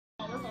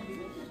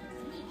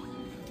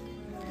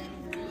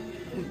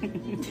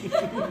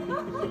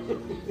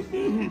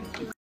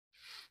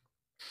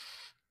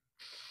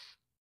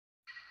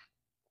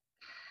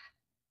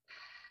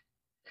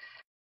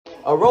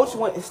A roach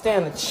wouldn't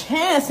stand a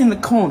chance in the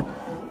corner.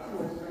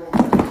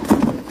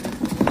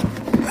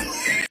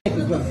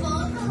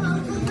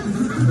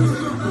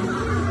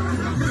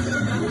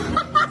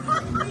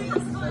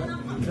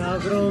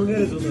 Cabrón,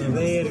 eres una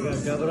verga,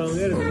 cabrón,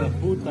 eres una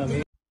puta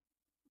verga.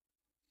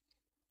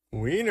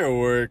 Wiener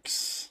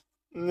works.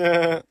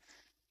 Nah,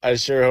 I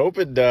sure hope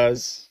it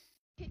does.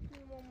 Kick me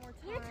one more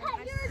time.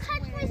 You're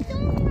touching my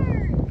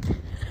sword.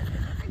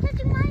 You're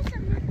touching my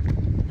sword.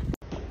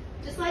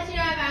 Just to let you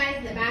know, guys,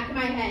 in the back of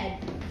my head.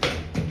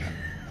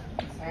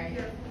 Sorry.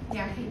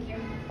 Yeah, thank you.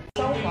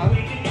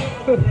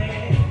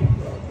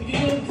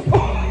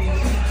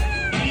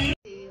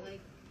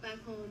 Like back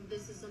home,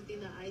 this is something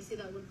that I see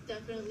that would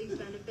definitely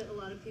benefit a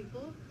lot of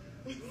people.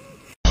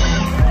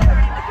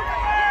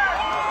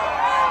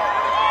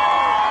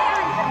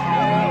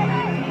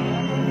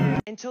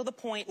 Until the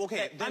point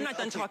that I'm not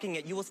done talking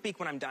yet. You will speak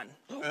when I'm done.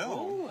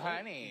 Oh,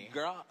 honey.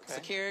 Girl,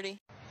 security.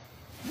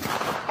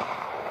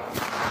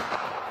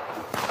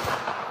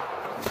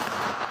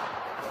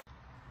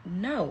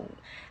 No.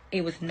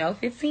 It was no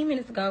 15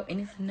 minutes ago, and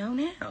it's no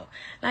now.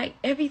 Like,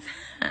 every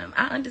time.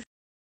 I understand.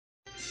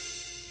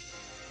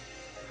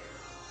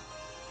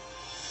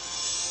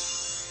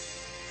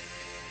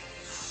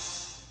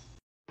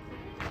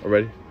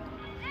 Ready?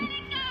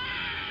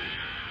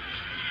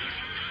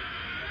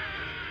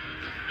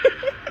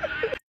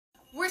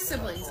 We're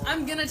siblings.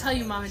 I'm gonna tell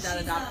you mom and dad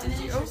adopted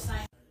you.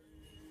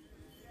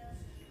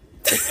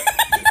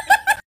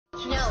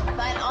 No,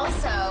 but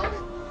also,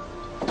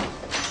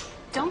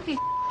 Don't be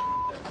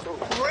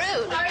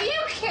rude. Are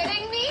you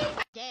kidding me?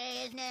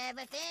 Day's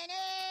never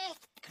finished.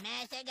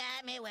 Master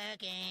got me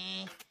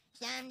working.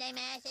 Someday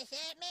Master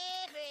set me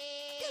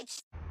free.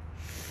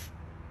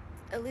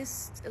 At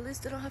least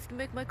I don't have to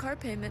make my car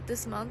payment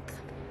this month.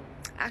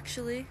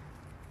 Actually.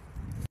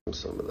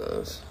 Some of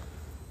those.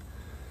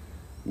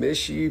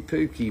 Miss you,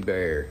 Pookie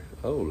Bear.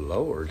 Oh,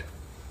 Lord.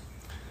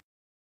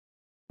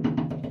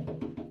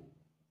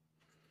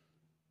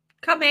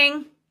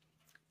 coming.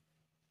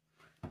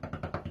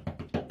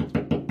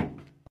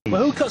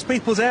 Well, who cuts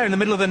people's hair in the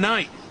middle of the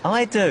night?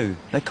 I do.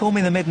 They call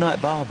me the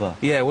Midnight Barber.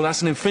 Yeah, well,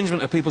 that's an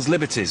infringement of people's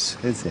liberties.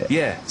 Is it?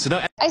 Yeah, so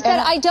don't... I said,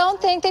 I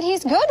don't think that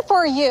he's good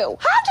for you.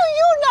 How do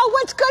you know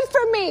what's good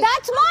for me?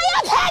 That's my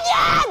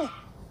opinion!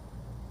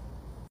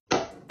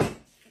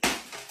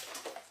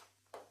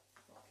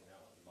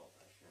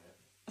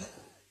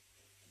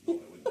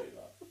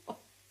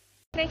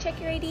 Can I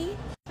check your ID?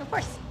 Of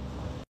course.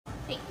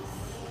 Thanks.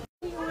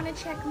 You want to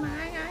check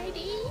my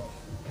ID?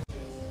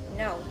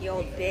 No, you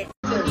old bitch.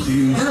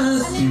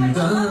 Judas,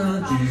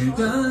 Judas,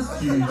 Judas,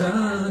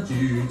 Judas,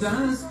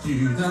 Judas,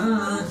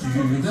 Judas,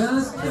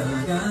 Judas,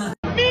 Judas.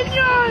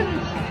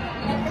 Minions!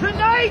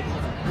 Tonight,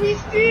 we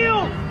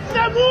steal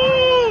the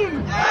moon!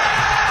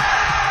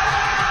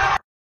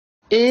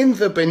 In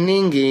the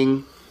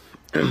beninging,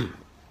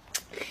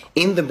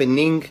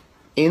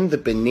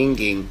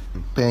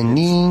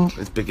 Bening.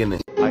 It's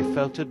beginning. I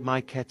felted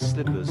my cat's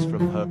slippers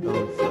from her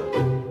own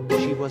fur.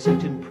 She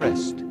wasn't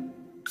impressed.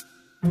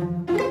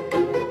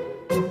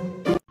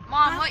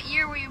 Mom, what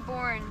year were you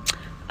born?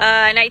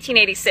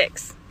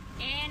 1986.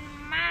 In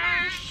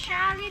my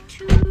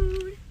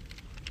solitude.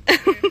 Here,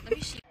 let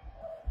me see.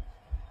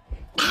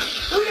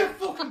 Look at that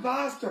fucking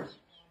bastard!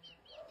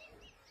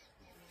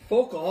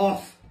 Fuck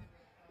off!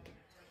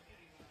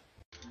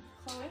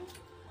 Chloe,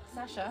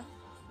 Sasha,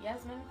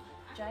 Yasmin,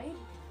 Jade.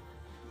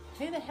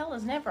 Who the hell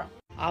is Nevra?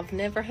 I've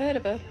never heard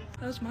of her.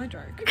 That's my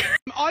joke.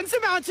 I'm on the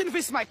mountain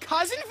with my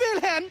cousin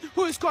Wilhelm,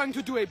 who is going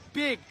to do a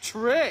big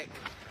trick.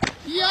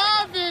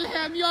 Yeah,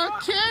 Wilhelm, you're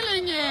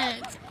killing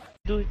it!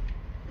 Do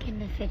Give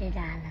me $50.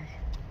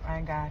 I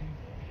ain't got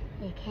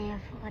it. You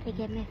can't afford to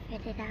give me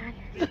 $50.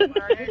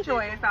 Get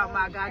your ass out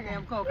my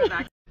goddamn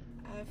coconut.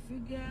 I've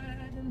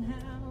forgotten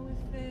how it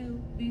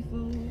felt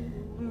before.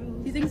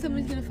 Do you think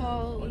someone's gonna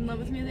fall in love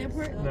with me in the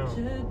airport? No.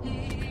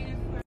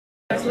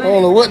 I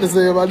don't know what to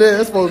say about that.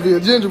 That's supposed to be a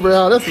gingerbread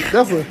house.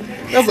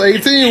 That's an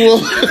 18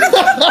 one.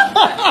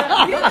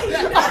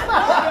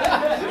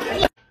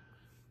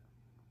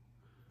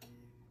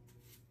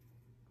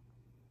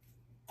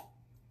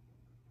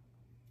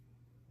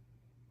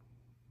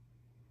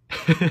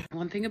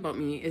 One thing about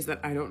me is that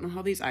I don't know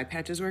how these eye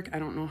patches work. I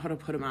don't know how to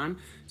put them on.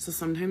 So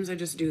sometimes I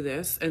just do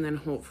this and then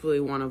hopefully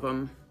one of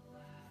them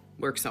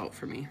works out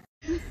for me.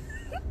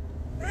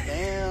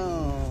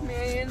 Damn.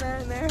 Man,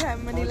 I never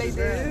had money like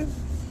this.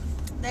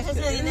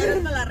 Déjese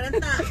dinero para la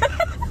renta.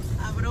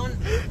 Cabrón.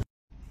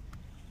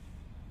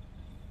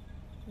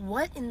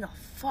 What in the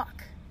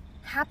fuck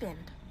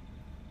happened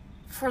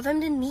for them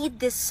to need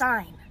this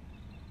sign?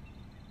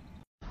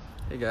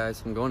 Hey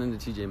guys, I'm going into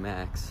TJ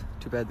Maxx.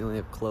 Too bad they only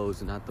have clothes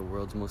and not the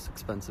world's most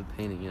expensive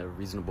painting at a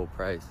reasonable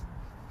price.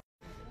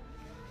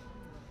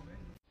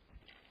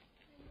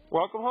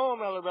 Welcome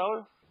home,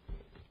 Ella.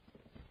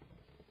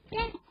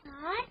 That's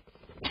not.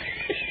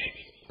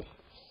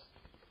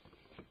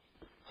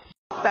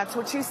 That's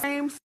what she's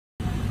saying.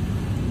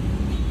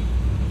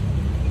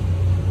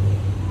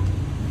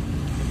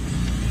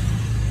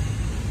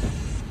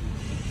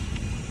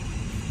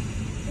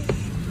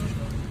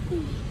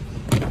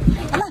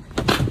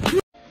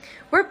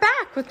 We're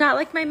back with Not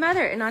Like My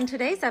Mother, and on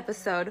today's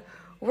episode,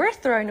 we're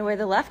throwing away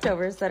the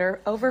leftovers that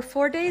are over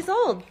 4 days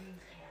old.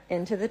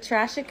 Into the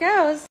trash it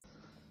goes.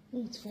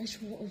 Oh, it's fresh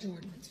water,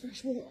 Jordan. It's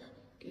fresh water.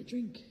 Get a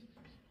drink.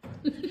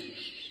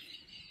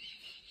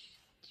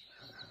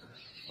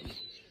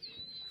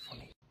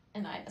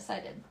 And I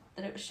decided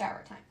that it was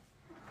shower time.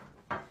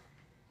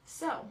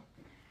 So,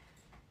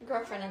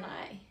 girlfriend and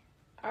I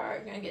are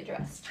gonna get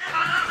dressed.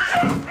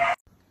 Hi.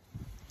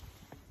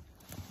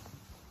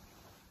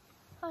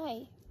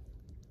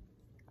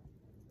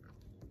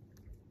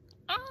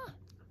 Ah!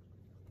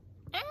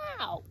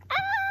 Ow!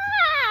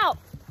 Ow!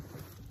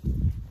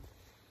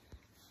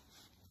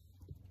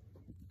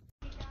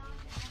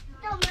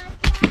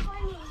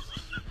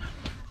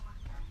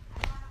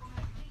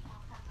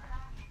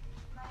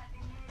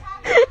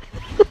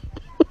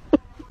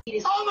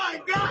 Oh my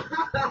God!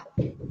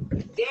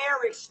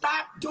 Derek,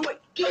 stop doing.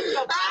 Get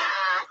your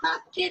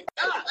get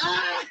up.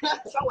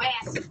 Your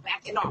ass is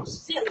backing off.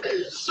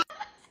 Silly.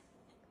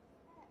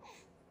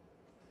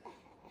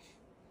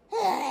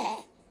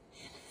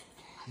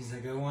 He's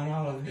like, I want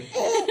all of it.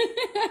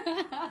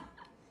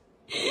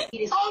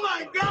 Oh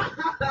my God!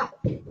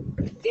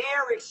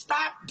 Derek,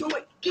 stop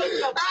doing. Get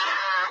your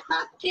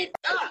get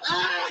up.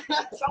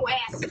 Your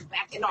ass is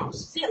backing off.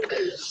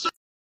 Silly.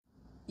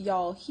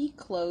 Y'all, he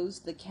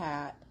closed the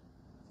cat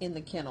in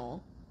the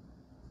kennel.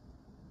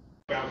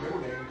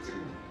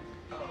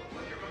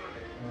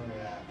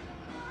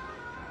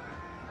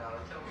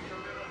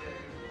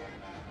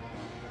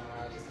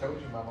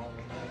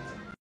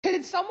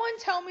 Can someone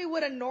tell me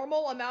what a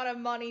normal amount of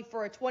money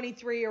for a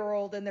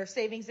 23-year-old in their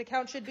savings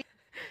account should be?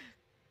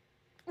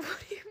 What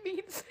do you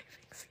mean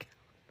savings account?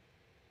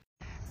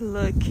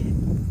 Look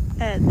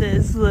at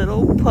this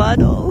little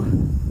puddle.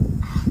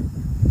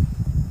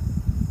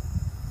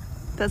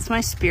 That's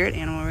my spirit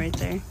animal right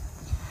there.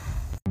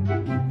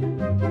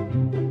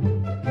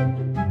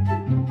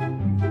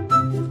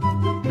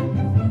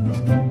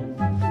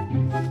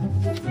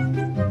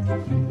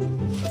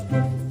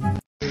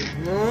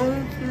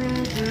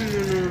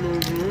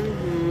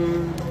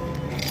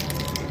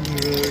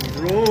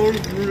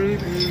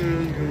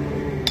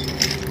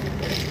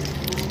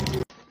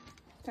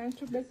 Time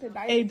to break the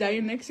diet. Hey,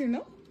 diet next year,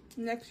 no?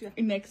 Next year.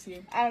 Next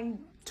year.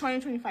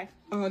 2025.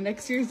 Oh,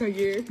 next year's our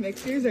year.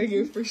 Next year's our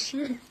year for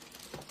sure.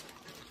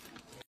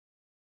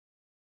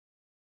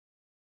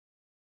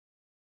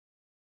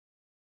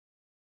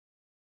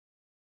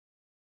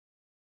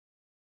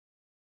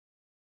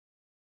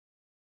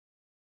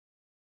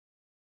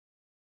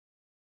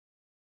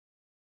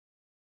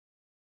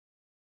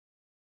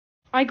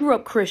 I grew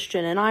up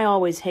Christian, and I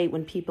always hate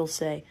when people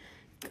say,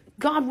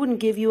 God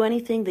wouldn't give you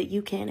anything that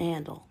you can't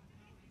handle.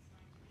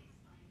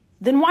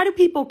 Then why do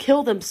people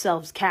kill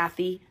themselves,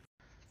 Kathy?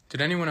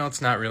 Did anyone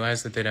else not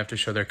realize that they'd have to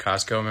show their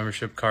Costco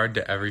membership card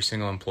to every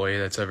single employee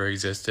that's ever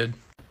existed?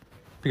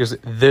 Because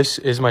this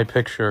is my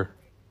picture.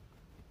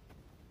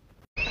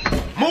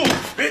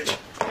 Move, bitch!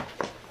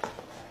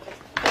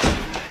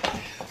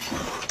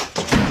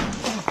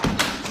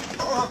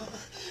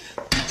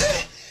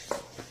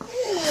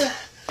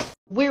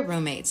 We're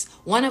roommates.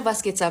 One of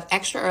us gets up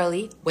extra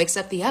early, wakes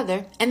up the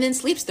other, and then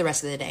sleeps the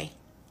rest of the day.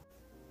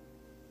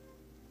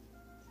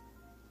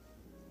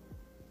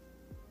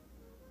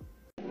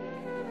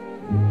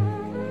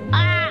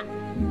 Ah!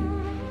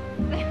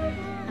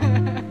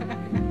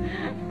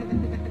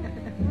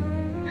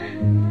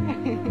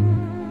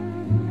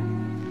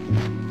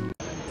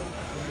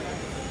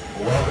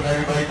 Welcome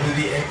everybody to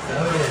the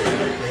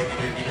Accelerator. Thank you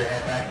to keep your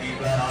head back, feet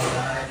flat all the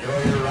time. Enjoy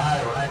your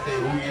ride. When I say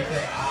ooh, you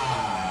say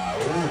ah,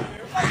 ooh.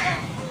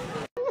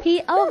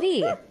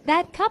 POV,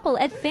 that couple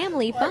at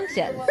family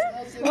functions.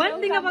 One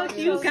thing about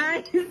you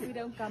guys. We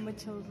don't come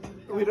with children.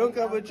 We don't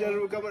come with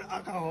children, we come with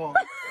alcohol.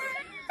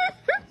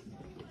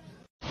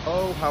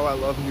 Oh, how I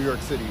love New York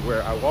City,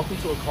 where I walk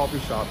into a coffee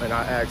shop and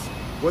I ask,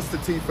 what's the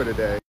tea for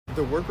today?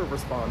 The worker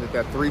responded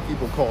that 3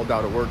 people called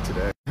out of work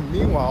today.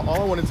 Meanwhile,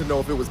 all I wanted to know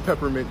if it was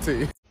peppermint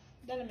tea.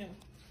 Dale, mi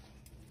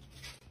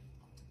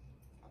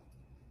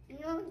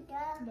amor.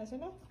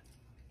 Dáselo.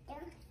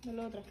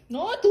 Dale otra.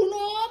 No, tú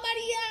no,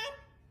 María.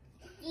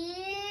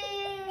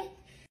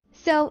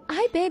 So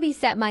I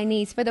babysat my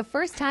niece for the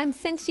first time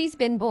since she's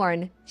been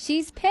born.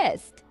 She's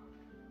pissed.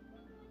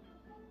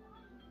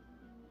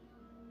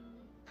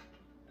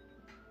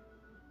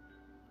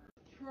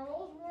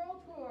 Trolls World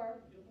Tour,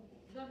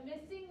 The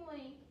Missing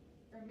Link,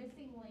 and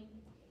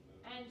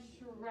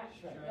Shrek.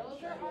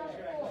 Those are our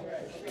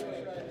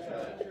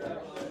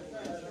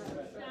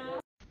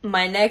 4.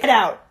 My neck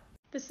out.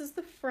 This is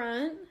the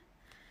front,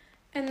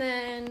 and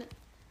then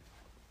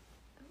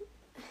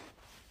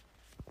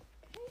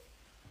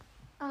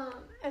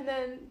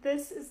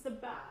this is the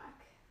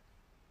back.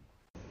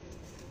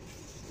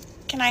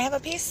 Can I have a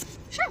piece?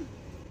 Sure.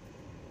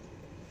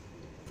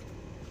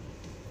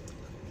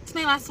 It's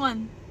my last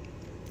one.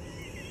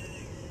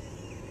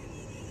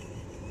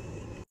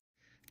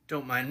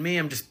 Don't mind me,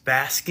 I'm just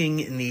basking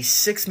in the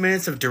 6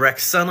 minutes of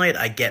direct sunlight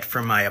I get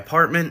from my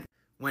apartment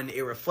when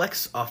it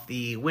reflects off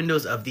the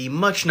windows of the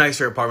much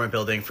nicer apartment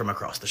building from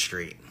across the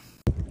street.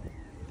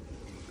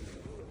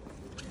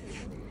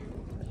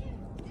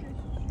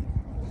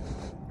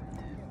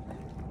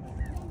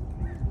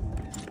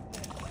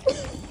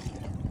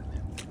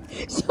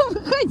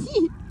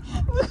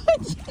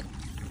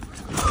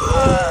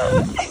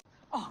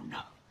 Oh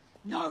no.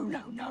 No,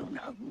 no, no,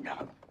 no,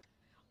 no.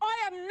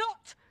 I am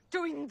not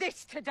doing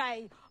this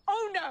today.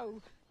 Oh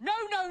no. No,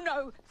 no,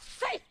 no.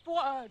 Safe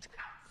word.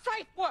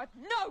 Safe word.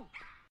 No.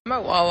 I'm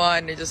at Wawa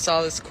and I just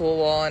saw this cool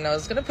wall and I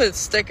was gonna put a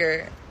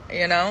sticker,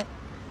 you know?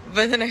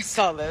 But then I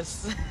saw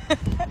this.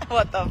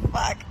 What the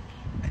fuck?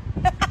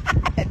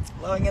 It's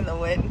blowing in the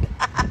wind.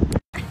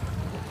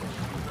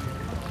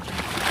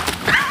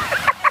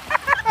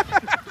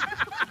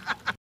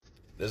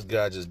 This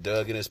guy just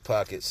dug in his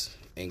pockets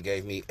and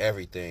gave me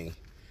everything.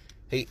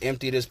 He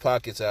emptied his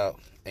pockets out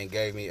and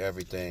gave me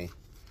everything.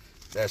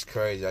 That's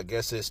crazy. I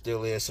guess there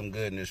still is some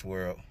good in this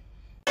world.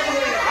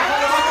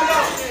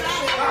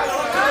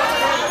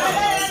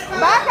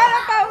 Bájale,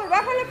 Pau,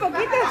 bájale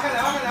poquito.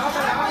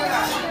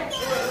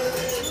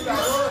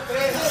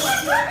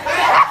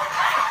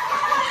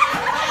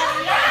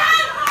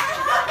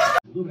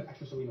 A little bit of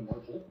extra sodium and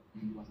water pull,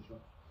 you can utilize this drug.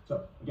 So,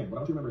 again, what I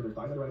want you to remember is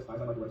there's thiazide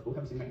diuretics, both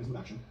have the same mechanism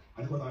of action.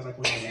 Hydrochlorothiazide,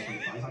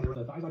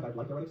 the thiazide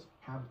diuretics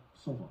have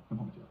sulfur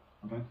component to it.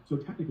 Okay? So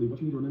technically, what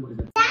you need to remember is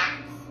that...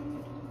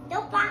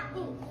 Don't block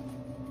me.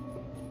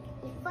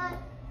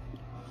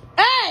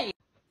 Hey!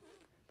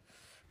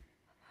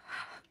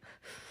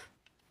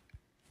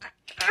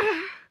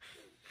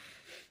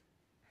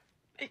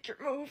 Make your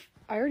move.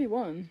 I already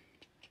won.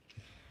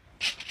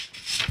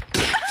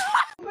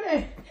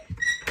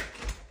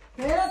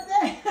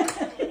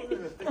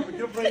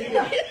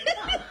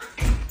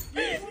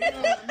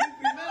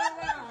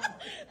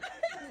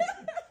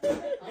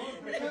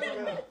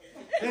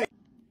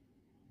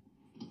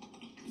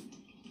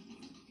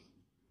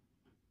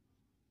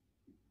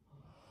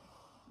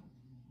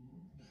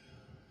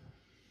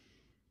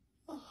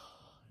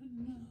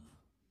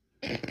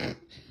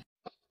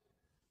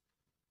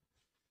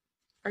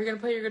 Are you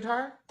gonna play your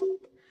guitar?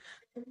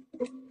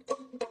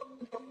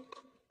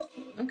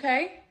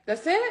 Okay,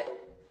 that's it?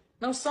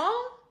 No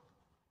song?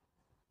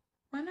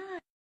 Why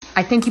not?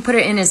 I think you put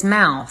it in his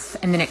mouth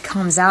and then it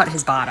comes out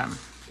his bottom,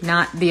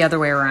 not the other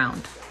way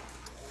around.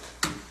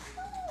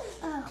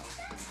 Oh.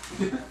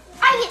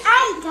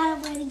 I got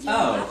a way to get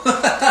Oh.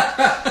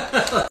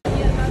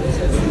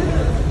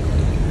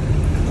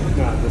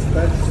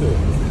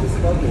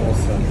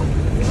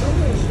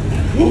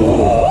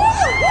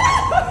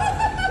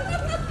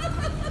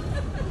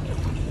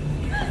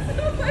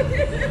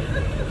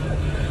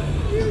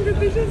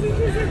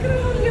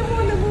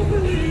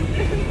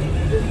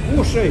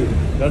 Кушай,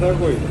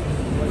 дорогой.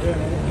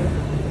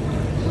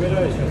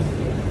 Убирайся.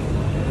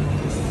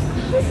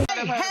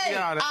 Hey,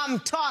 I'm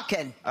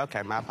talking.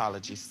 Okay, my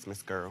apologies,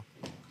 Miss Girl.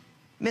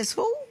 Miss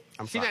who?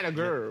 She's not a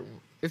girl.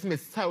 It's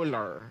Miss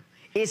Toller.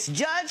 It's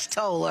Judge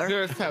Toller.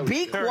 Judge Toller.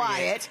 Be Period.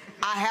 quiet.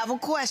 I have a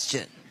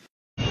question.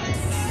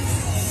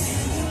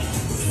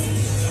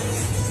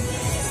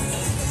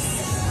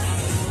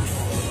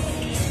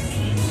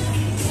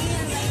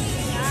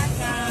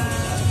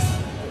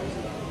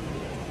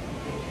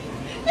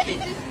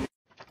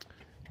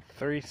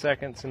 Three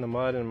seconds in the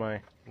mud in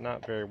my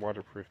not very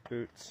waterproof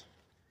boots.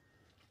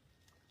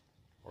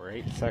 Or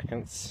 8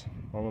 seconds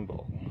on the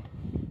bowl.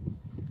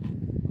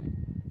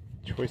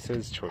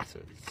 Choices,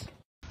 choices.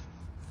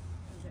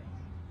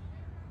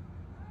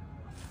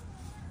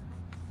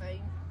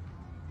 Ahí.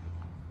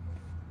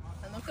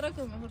 No creo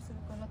que mejor se ve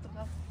con el otro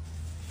lado.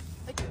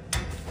 Ay.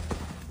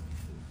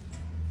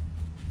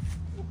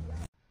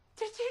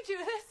 Did you do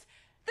this?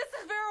 This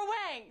is Vera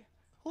Wang.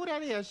 Who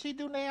that is? She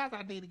do nails?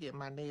 I need to get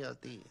my nails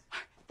did.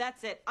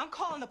 That's it. I'm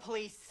calling the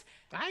police.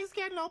 I ain't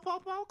scared no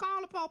popo.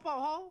 Call the popo,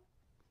 ho.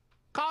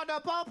 Call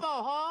the popo,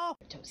 ho.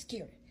 Toes,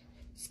 scare it.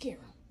 Scare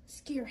him.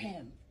 Scare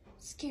him.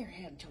 Scare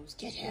him, Toes.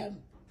 Get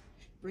him.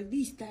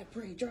 Release that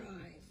prey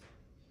drive.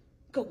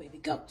 Go, baby,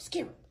 go.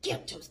 Scare him. Get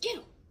him, Toes. Get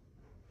him.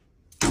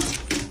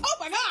 Oh,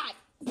 my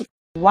God.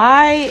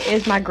 Why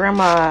is my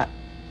grandma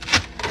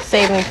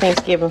saving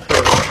Thanksgiving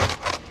food?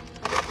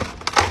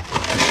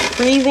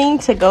 Freezing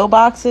to-go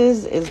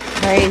boxes is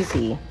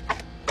crazy.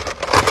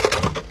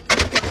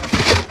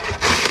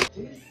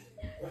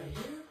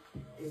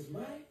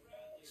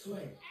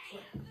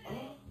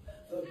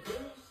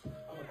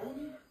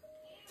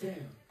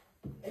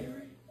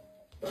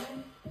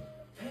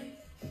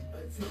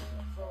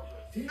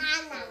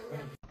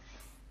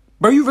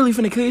 Bro, you really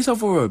finna kill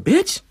yourself over a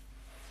bitch?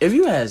 If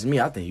you ask me,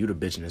 I think you the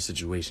bitch in this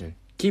situation.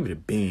 Keep it a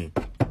bean.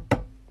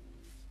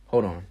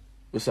 Hold on.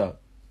 What's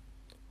up?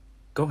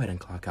 Go ahead and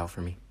clock out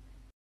for me.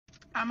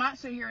 I might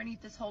sit here and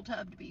eat this whole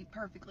tub, to be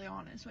perfectly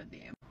honest with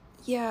you.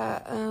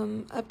 Yeah,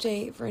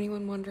 update for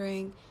anyone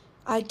wondering.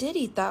 I did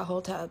eat that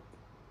whole tub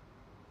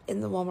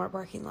in the Walmart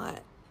parking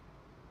lot.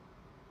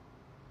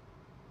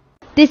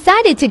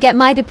 Decided to get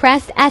my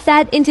depressed ass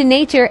out into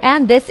nature,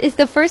 and this is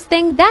the first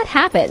thing that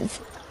happens.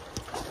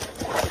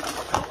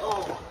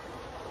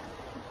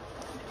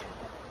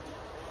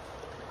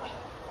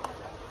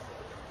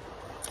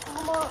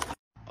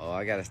 Oh,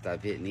 I gotta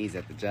stop hitting these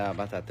at the job.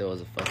 I thought there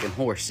was a fucking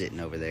horse sitting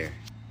over there.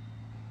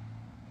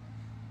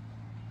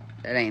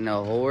 That ain't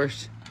no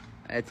horse.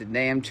 That's a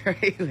damn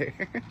trailer.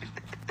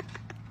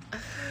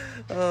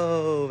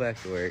 Oh,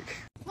 back to work.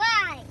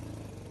 Vai!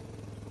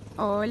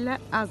 Olha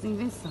as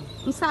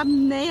invenções. Não sabe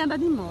nem andar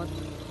de moto.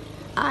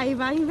 Aí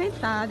vai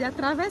inventar de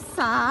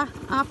atravessar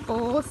a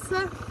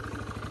poça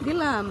de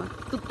lama.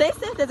 Tu tem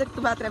certeza que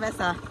tu vai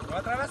atravessar? Vou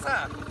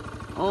atravessar.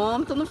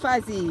 Homem, tu não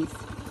faz isso.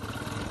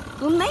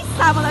 Tu nem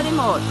sabe andar de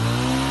moto.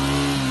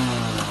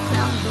 Você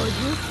é um doido,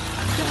 viu?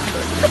 Você é um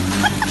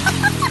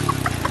doido.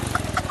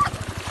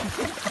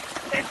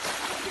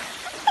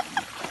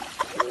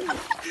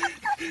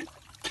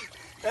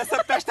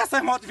 Essa peste,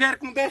 essas motos vieram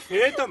com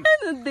defeito, amigo.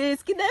 Eu não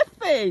disse que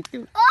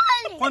defeito.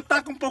 Olha! Quando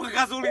tá com pouca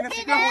gasolina,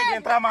 fica ruim de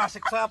entrar marcha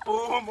com essa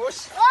porra,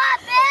 moço. Oh,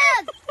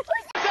 Deus!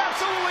 There's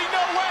absolutely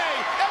no way.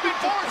 Evan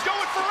Ford's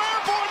going for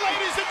airborne,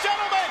 ladies and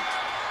gentlemen.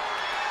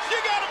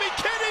 You gotta be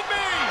kidding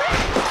me.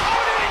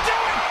 Oh, did he do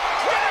it?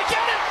 Did he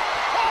get it?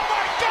 Oh,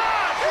 my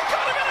God. He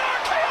caught him in an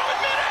RKO in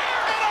midair.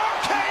 An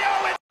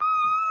RKO in...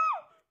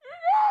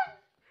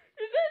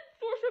 Is that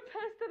social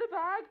pest in the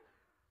bag?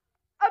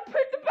 I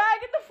put the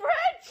bag in the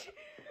fridge.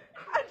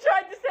 I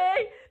tried to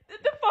say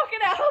that the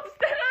fucking helps,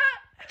 didn't I?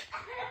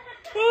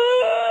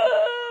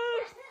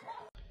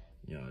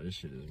 Yo, this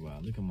shit is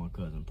wild. Look at my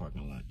cousin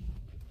parking lot.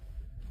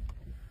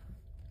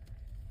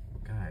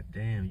 God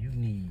damn, you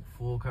need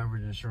full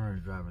coverage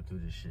insurance driving through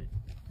this shit.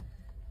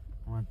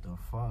 What the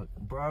fuck?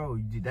 Bro,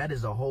 that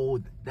is a whole,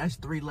 that's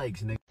 3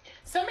 lakes, nigga.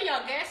 Some of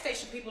y'all gas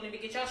station people need to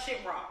get y'all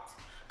shit rocked.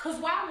 Cause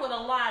why would a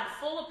line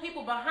full of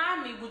people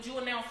behind me would you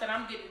announce that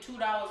I'm getting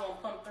 $2 on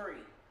pump 3?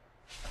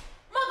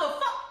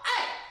 Motherfucker,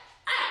 hey,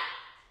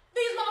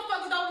 these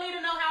motherfuckers don't need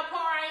to know how poor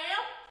I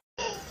am.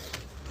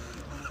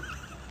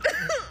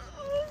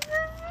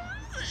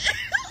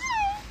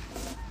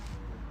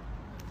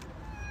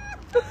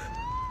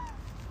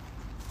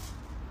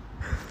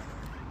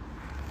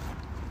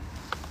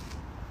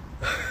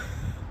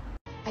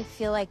 I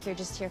feel like you're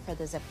just here for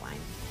the zip line.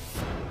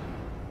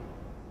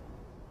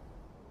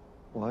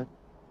 What?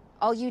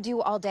 All you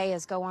do all day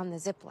is go on the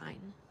zip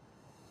line.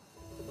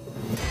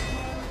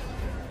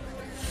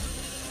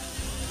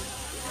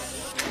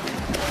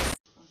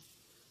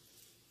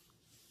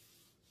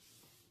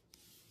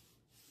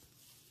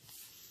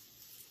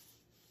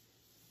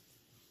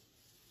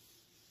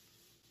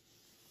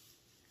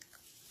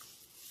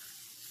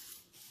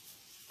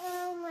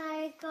 Oh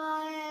my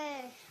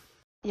gosh.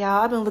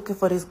 Y'all, I've been looking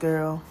for this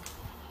girl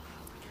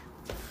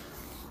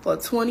for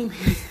 20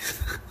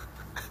 minutes.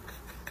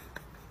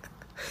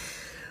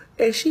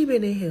 And she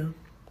been in here.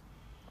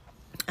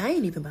 I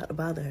ain't even about to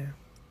bother her.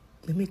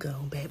 Let me go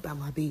back about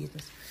my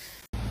business.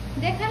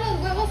 Deja los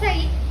huevos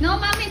ahí. No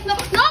mames, no,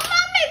 no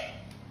mames.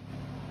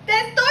 Te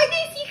estoy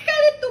diciendo, hija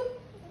de tu...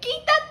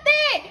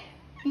 Quítate.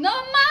 No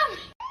mames.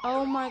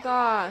 Oh my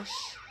gosh.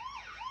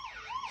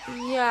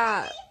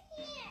 Yeah.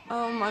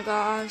 Oh my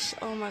gosh.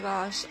 Oh my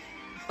gosh.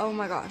 Oh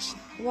my gosh.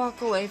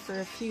 Walk away for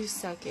a few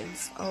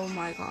seconds. Oh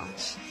my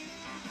gosh.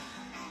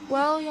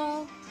 Well,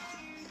 y'all,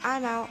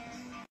 I'm out.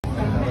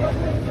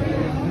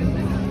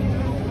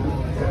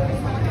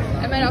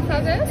 É melhor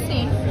fazer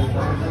assim.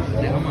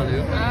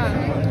 Ah.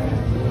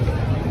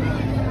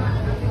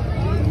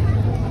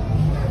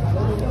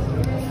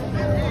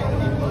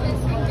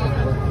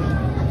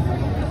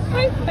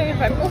 Vai.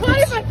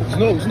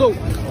 Snow.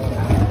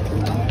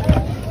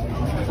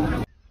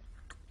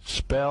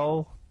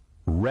 Spell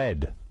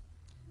red.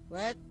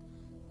 Red?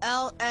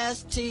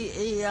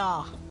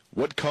 L-S-T-E-R.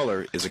 What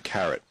color is a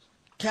carrot?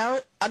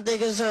 Carrot? I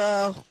think it's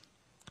a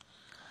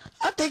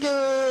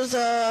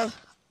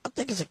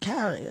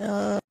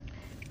carrot.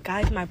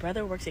 Guys, my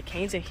brother works at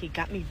Cane's and he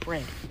got me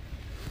bread.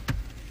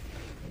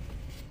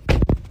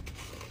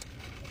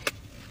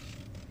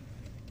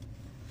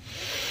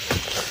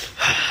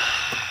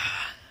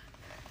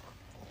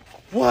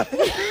 What?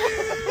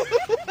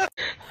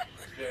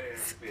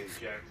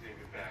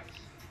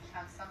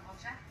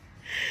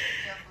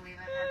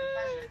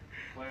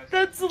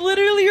 That's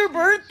literally your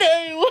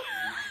birthday.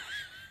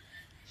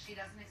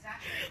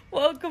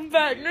 Welcome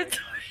back, Notorious.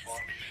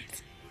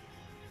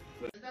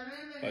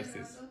 Watch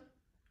this.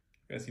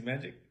 You guys see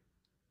magic?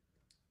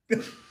 No,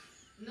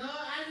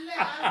 hazle.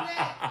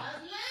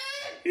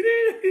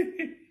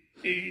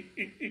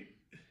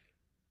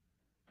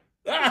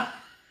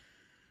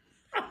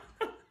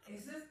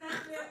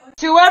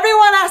 To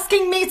everyone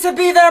asking me to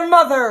be their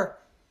mother,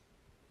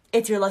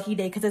 it's your lucky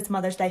day because it's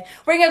Mother's Day.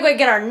 We're gonna go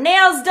get our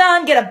nails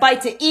done, get a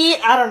bite to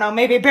eat. I don't know,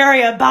 maybe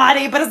bury a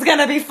body, but it's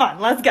gonna be fun.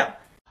 Let's go.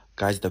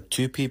 Guys, the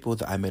 2 people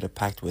that I made a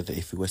pact with,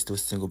 if we were still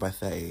single by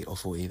 30 or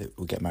 40, that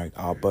we'll get married,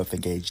 are both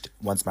engaged.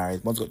 One's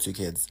married, one's got 2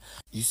 kids.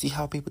 You see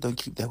how people don't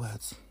keep their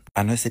words?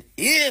 And I said,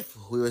 if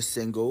we were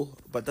single,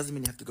 but doesn't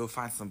mean you have to go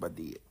find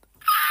somebody.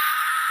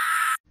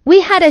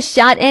 We had a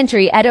shot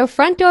entry at our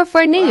front door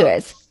for New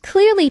Year's.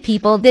 Clearly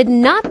people did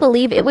not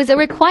believe it was a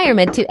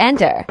requirement to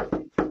enter.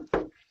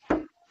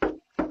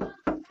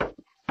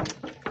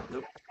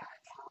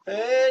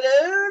 Hey,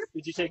 dude.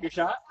 Did you take your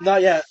shot?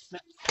 Not yet.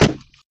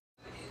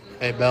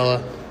 Hey, Bella.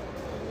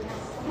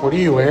 What are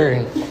you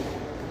wearing?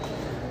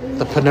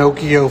 The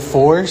Pinocchio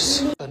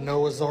 4s? The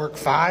Noah's Ark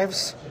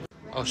 5s?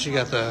 Oh, she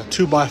got the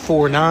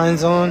 2x4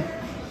 9s on.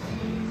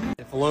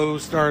 If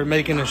Lowe's started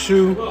making a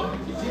shoe.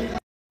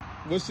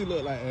 What she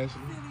look like,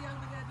 Ashley?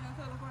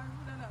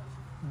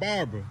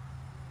 Barbara.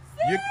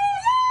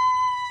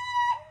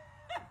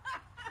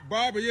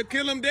 Barbara, you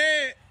kill him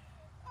dead.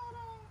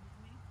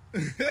 She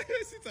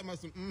talking about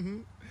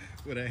some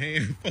with a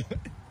hand.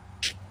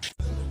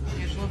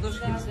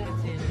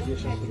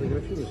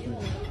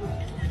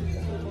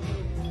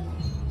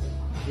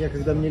 Я,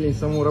 когда мне лень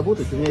самому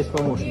работать, у меня есть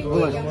помощник.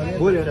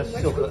 Боря,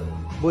 все.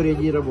 Боря,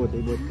 иди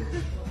работай, Борька.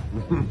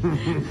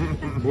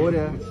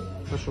 Боря,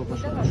 пошел.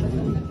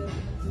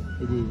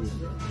 Иди.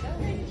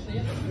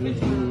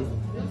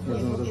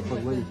 Можно даже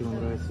погладить, ему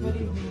нравится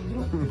видео.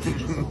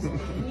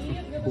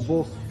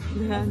 Кубов.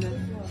 Да.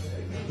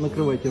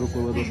 Накрывайте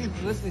рукой ладошку.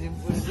 Господи,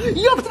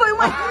 ёб твою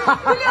мать!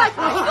 Блядь,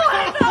 что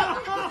это?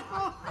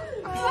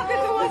 Как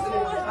это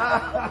возможно?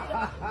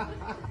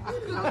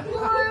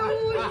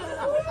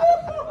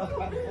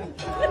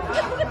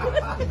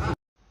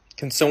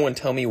 Can someone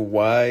tell me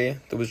why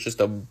there was just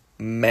a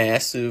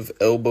massive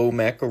elbow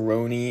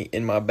macaroni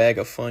in my bag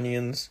of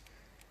Funyuns?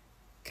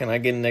 Can I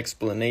get an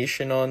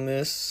explanation on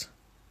this?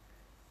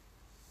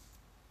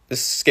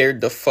 This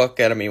scared the fuck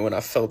out of me when I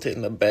felt it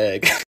in the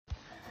bag.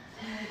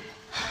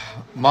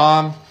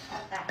 Mom,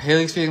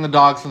 Haley's feeding the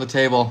dogs from the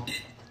table.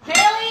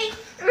 Haley!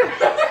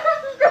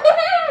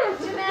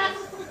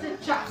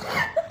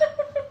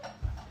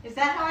 Is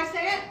that how I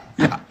say it?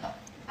 Yeah.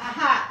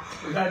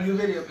 Aha! We got a new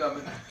video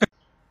coming.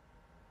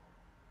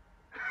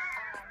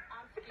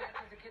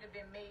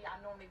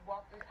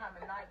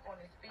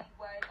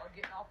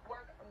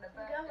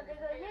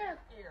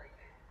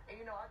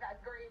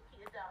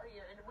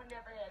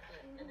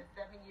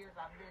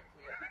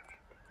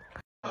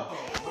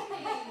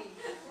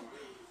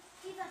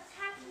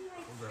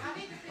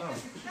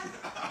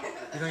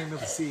 You don't even be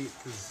able to see it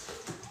because.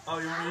 Oh,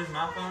 you want to use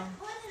my phone?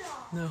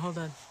 No, hold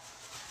on.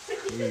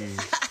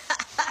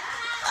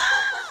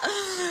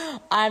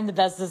 I'm the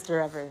best sister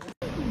ever.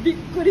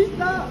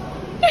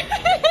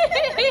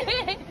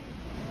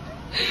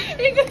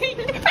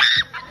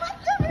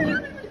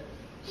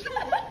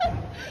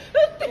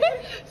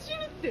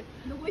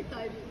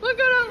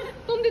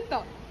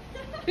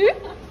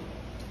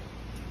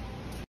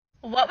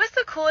 What was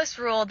the coolest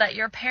rule that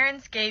your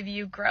parents gave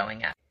you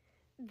growing up?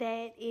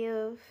 That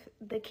if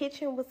the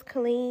kitchen was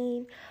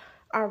clean,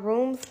 our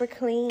rooms were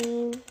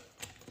clean,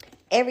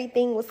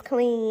 everything was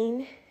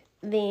clean,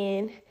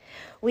 then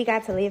we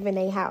got to live in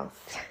a house.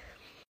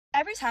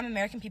 Every time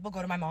American people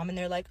go to my mom and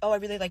they're like, oh, I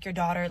really like your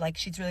daughter, like,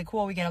 she's really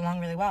cool, we get along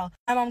really well.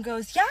 My mom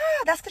goes, yeah,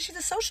 that's because she's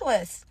a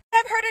socialist.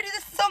 I've heard her do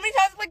this so many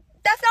times, like,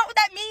 that's not what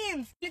that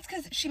means. It's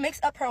because she makes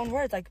up her own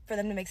words, like, for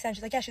them to make sense.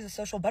 She's like, yeah, she's a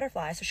social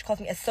butterfly, so she calls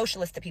me a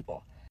socialist to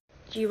people.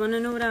 Do you want to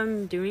know what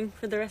I'm doing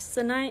for the rest of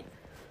the night?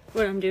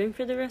 What I'm doing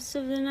for the rest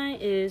of the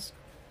night is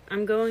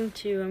I'm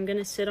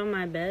gonna sit on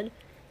my bed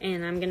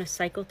and I'm gonna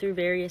cycle through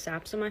various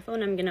apps on my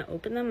phone. I'm gonna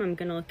open them, I'm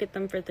gonna look at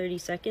them for 30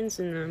 seconds,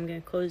 and then I'm gonna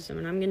close them,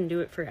 and I'm gonna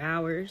do it for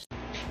hours.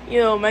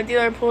 Yo, my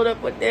dealer pulled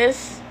up with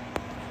this.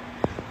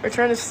 We're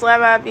trying to slap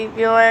at me,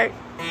 be like.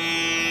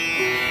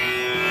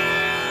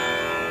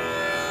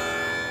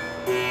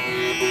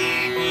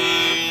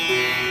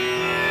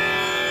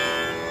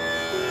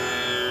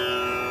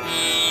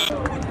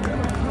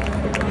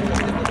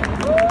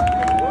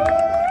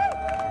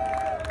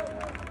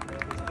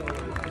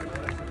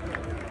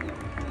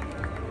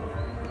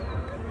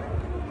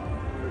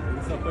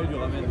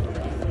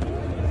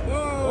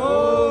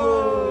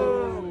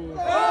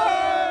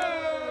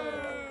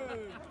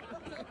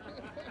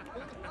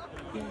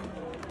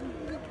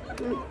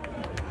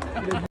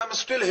 I'm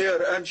still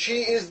here, and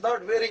she is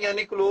not wearing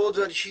any clothes,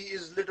 and she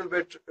is a little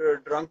bit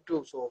drunk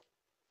too, so.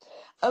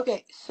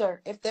 Okay,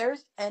 sir, if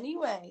there's any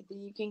way that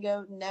you can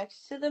go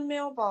next to the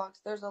mailbox,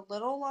 there's a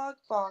little lock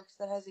box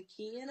that has a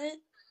key in it.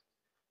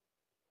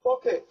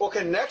 Okay,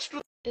 next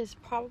to. Is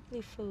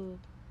probably food.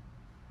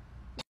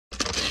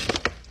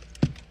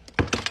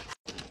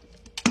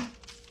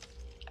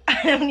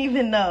 I don't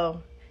even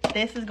know.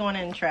 This is going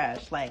in the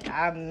trash. Like,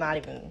 I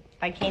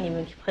can't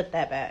even put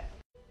that back.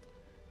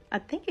 I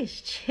think it's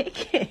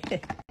chicken.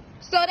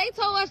 So they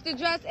told us to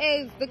dress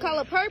as the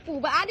color purple,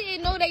 but I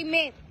didn't know they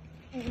meant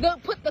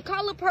put the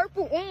color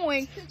purple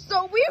on.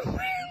 So we really...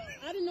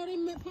 I didn't know they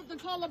meant put the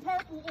color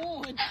purple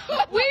on.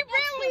 We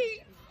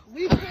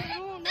put it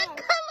on now.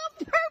 The color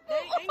purple.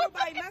 Ain't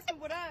nobody messing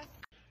with us.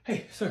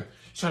 Hey, sir,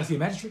 you trying to see a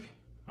magic trick?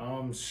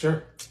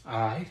 Sure.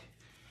 All right.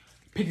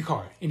 Pick a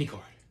card, any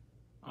card.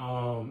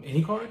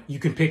 Any card? You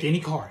can pick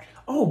any card.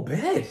 Oh,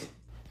 bet.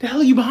 The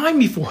hell are you behind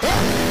me for?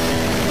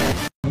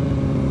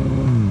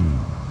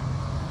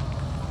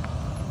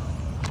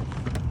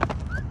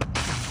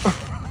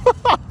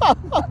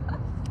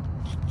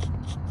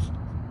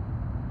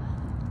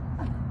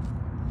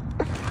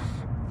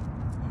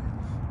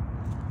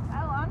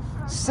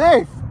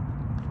 safe.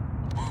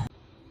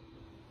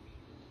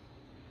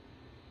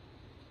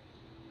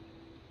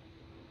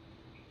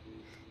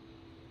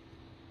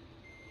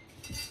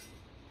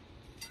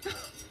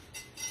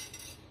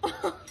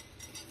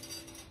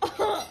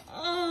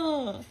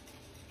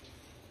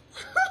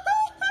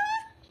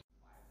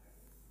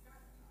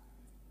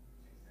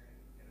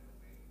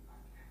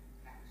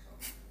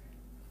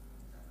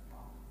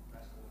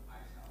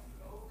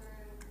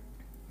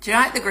 Do you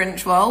like the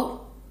Grinch,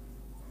 Walt?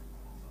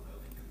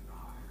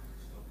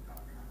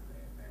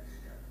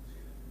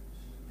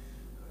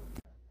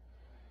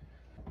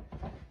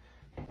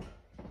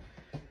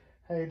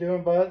 How you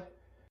doing, bud?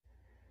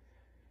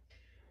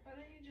 Why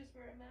don't you just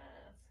wear a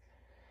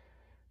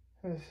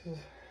mask?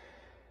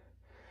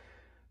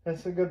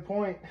 That's a good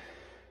point. It's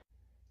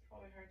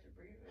probably hard to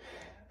breathe with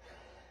that.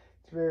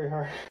 It's very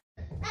hard.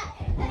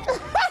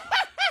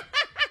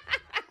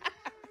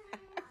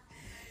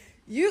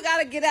 You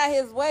gotta get out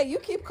his way. You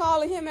keep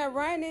calling him and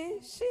running.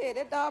 Shit,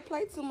 that dog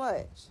play too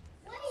much.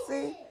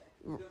 See?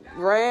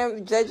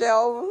 Ram JJ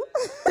over.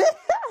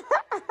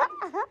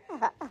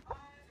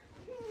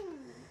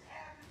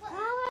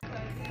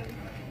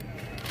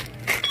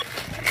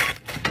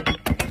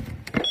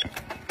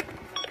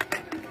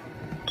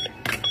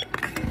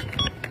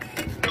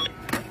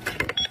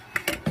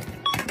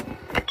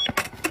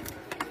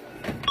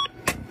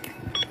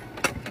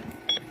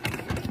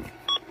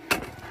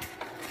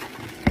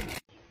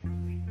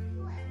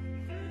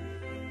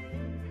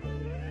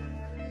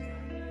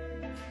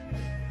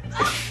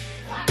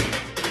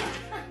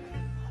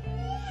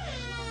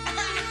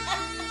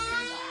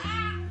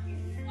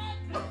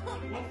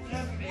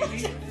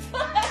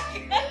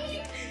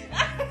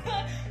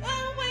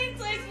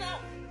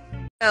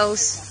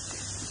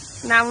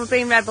 Girls, now we're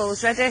being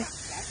rebels. Ready?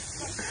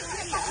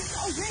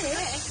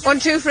 1,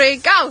 2, 3,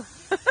 go!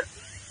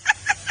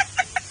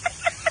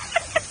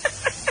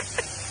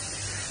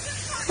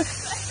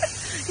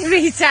 You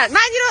retard.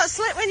 Mind you don't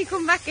slip when you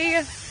come back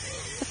here.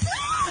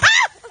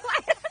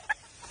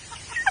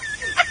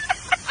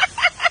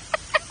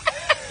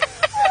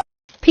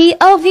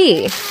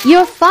 POV.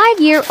 Your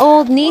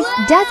 5-year-old niece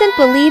doesn't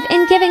believe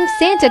in giving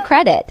Santa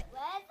credit.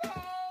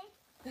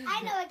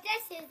 I know what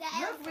this is.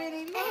 Look,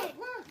 pretty. Look.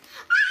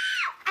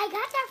 I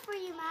got that for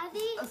you,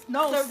 Mazzy.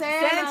 No,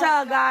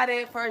 Santa got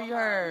it for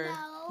her.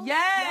 No.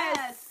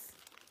 Yes.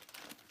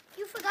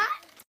 You forgot?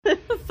 The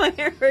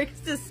fireworks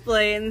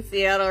display in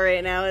Seattle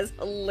right now is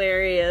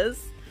hilarious.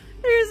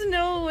 There's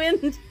no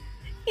wind.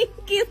 You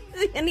can't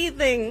see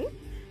anything.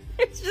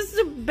 There's just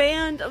a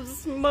band of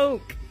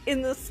smoke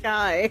in the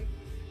sky.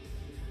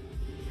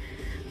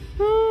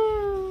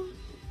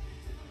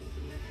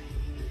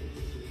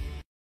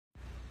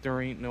 There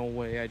ain't no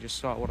way. I just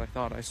saw what I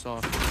thought I saw.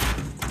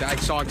 I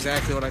saw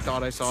exactly what I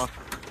thought I saw.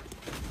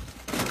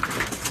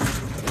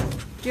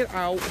 Get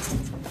out,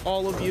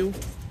 all of you.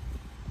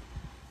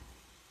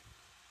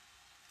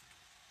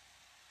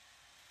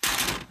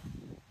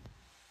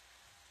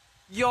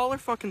 Y'all are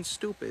fucking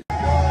stupid.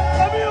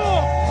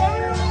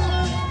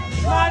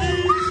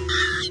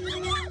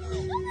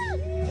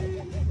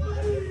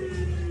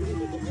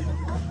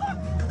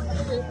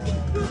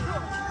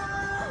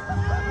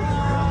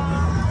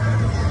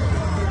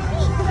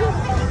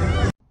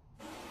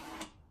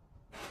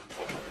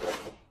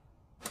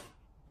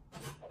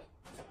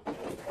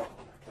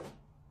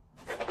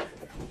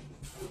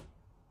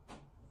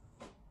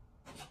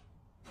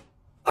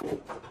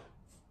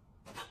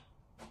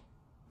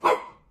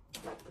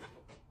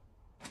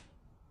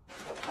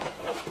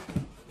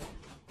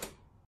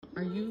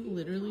 Are you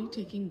literally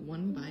taking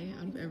one bite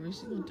out of every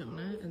single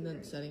donut and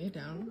then setting it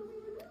down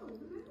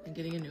and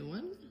getting a new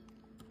one?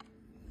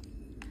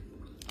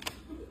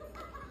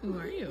 Who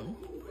are you?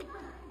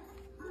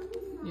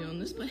 You own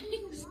this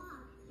place?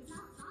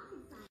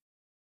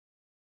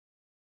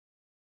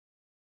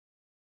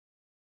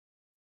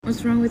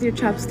 What's wrong with your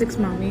chopsticks,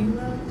 Mommy?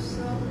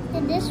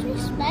 The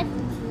disrespect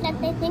that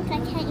they think I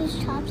can't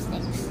use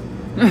chopsticks.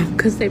 Oh,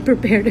 because they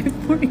prepared it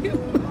for you.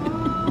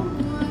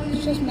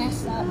 It's just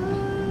messed up.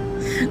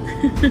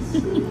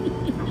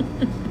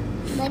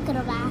 They could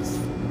have asked.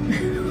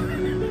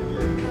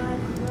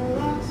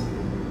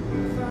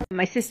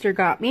 My sister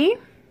got me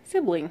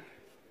sibling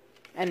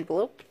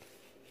envelope.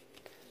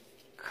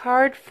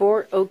 Card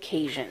for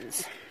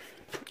occasions.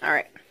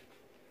 Alright.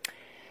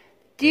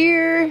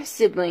 Dear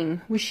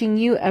sibling, wishing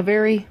you a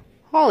very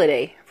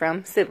holiday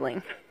from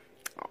sibling.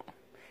 Oh,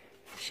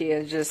 she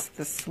is just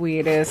the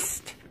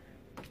sweetest.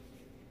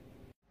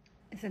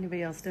 Is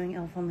anybody else doing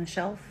Elf on the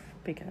Shelf?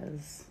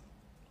 Because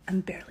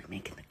I'm barely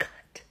making the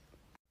cut.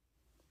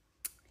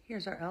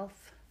 Here's our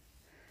elf.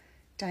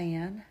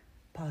 Diane,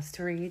 pause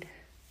to read.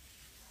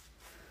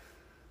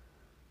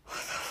 What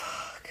the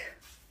fuck?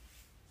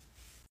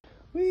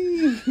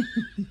 Whee!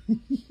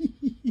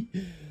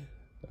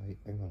 Right,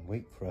 hang on,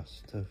 wait for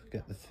us to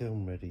get the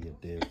film ready, you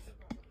div.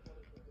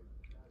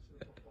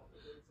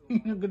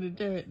 You're not gonna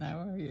do it now,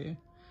 are you?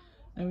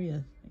 Oh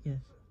yes, yes.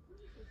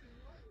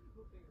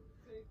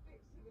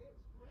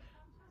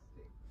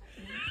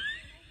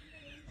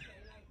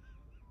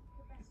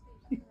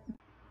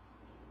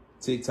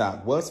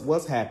 TikTok,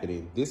 what's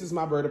happening? This is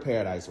my bird of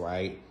paradise,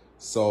 right?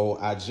 So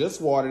I just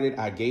watered it.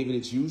 I gave it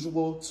its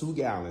usual 2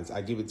 gallons.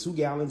 I give it 2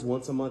 gallons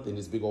once a month in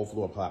this big old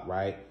floor pot,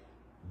 right?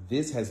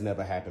 This has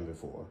never happened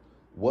before.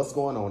 What's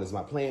going on? Is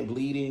my plant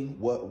bleeding?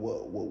 What?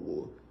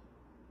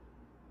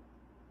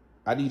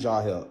 I need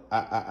y'all help.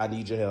 I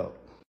need your help.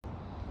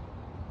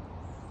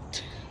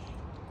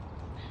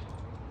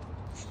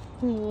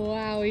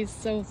 Wow, he's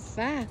so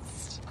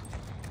fast.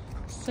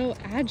 So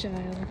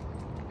agile.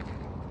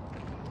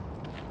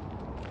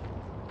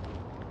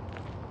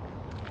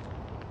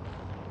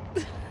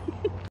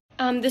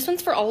 This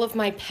one's for all of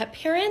my pet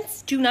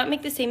parents. Do not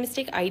make the same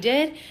mistake I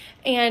did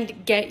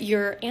and get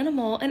your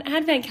animal an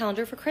advent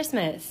calendar for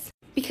Christmas.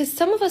 Because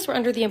some of us were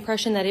under the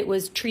impression that it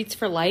was treats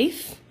for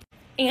life,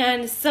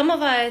 and some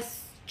of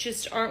us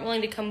just aren't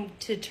willing to come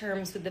to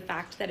terms with the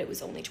fact that it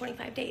was only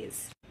 25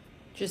 days.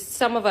 Just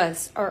some of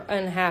us are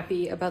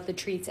unhappy about the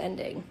treats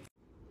ending.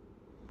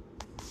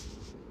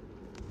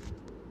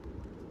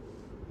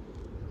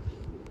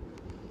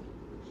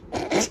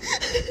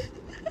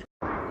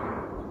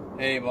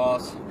 Hey,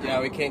 boss. Yeah,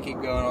 we can't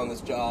keep going on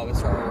this job. It's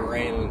starting to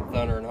rain and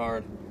thundering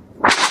hard.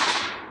 Shit,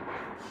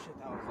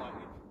 that was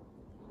lightning.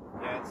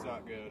 Yeah, it's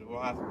not good.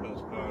 We'll have to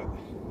postpone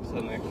it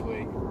until next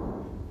week.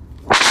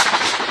 You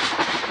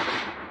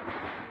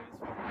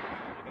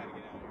gotta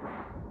get out of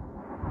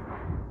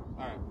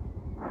here.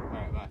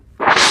 Alright, bye.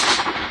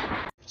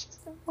 Just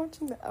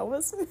watching the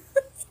Elvis movie.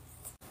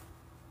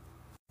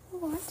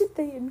 Why did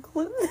they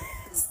include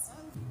this?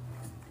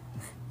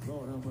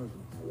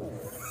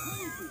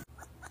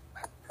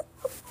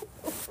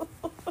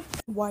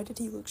 Why did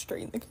he look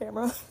straight in the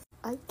camera?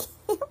 I can't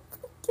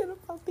forget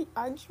about the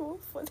actual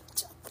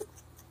footage of this.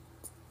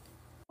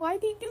 Why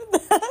did he do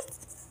that?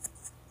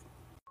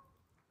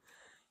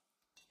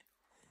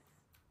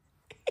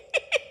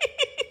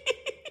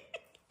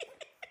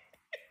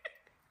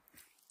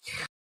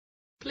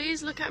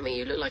 Please look at me,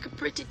 you look like a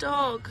pretty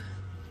dog.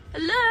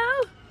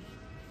 Hello?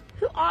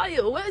 Who are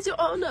you? Where's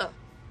your owner?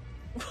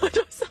 Why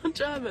do I sound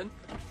German?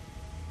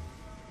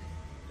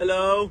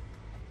 Hello?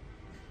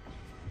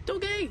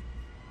 Doggy?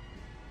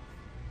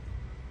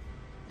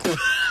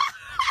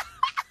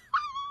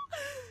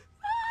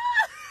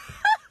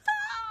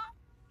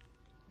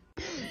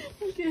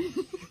 Okay.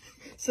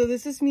 So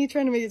this is me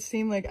trying to make it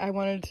seem like I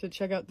wanted to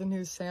check out the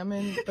new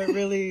salmon, but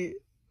really,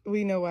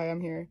 we know why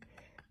I'm here.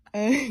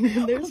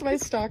 And there's my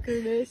stalker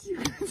list.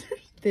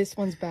 This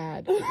one's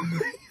bad.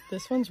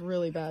 This one's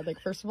really bad. Like,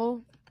 first of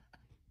all...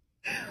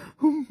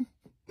 Oh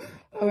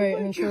wait,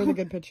 and then show her the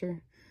good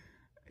picture.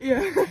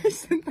 Yeah, I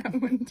sent that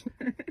one to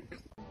her.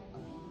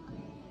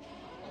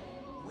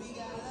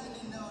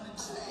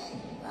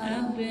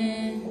 I've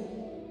been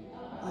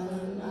on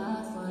and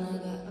off when I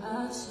got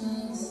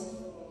options,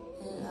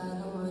 and I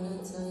don't wanna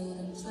tell you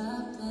to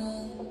drop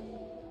it,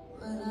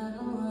 but I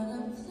don't wanna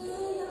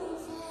play your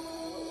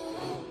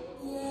fight.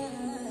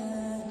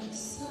 Yeah,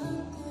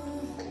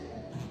 something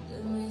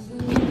that makes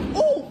me.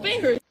 Oh,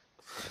 fingers!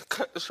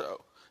 Cut the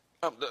show.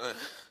 I'm done.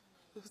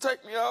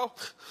 Take me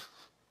off.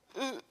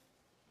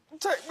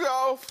 Take me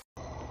off.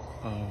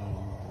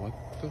 What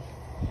the?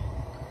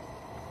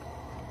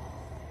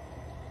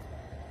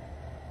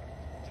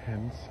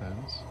 10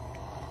 cents?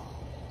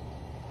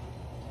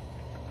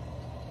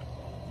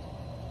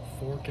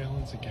 4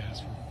 gallons of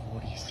gas for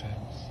 40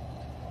 cents.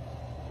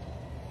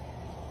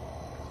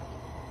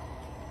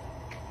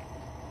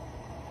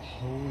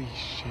 Holy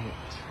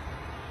shit.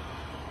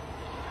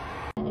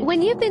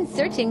 When you've been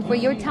searching for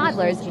your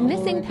toddler's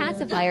missing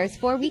pacifiers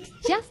for weeks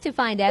just to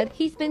find out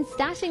he's been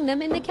stashing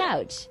them in the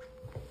couch.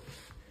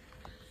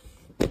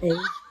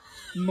 Oh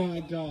my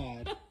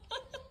God.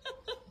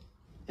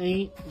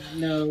 Ain't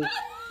no.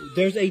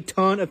 There's a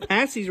ton of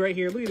passies right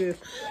here. Look at this.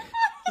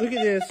 Look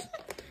at this.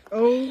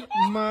 Oh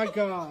my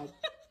God.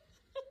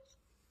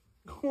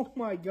 Oh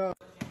my God.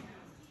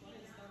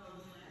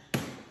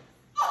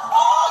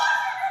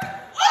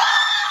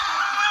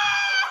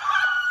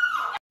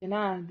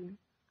 Bernardo,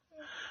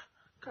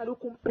 cara, eu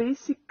comprei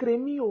esse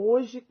creme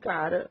hoje,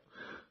 cara.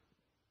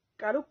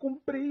 Cara, eu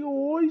comprei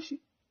hoje.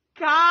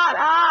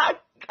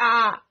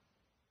 Caraca!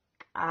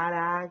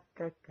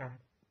 Caraca, cara.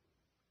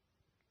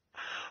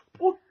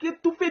 Por que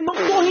tu fez? Não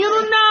tô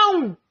rindo,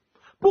 não!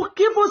 Por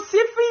que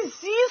você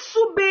fez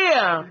isso, B?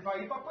 Ele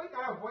vai ir pra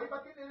apanhar, eu vou ir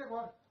bater nele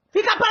agora.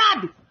 Fica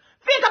parado!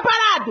 Fica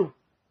parado!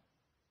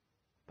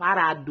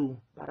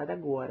 Parado. Parado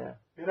agora.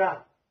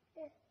 Virado.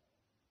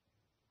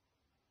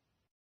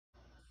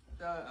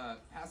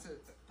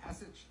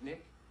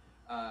 Pasechnik,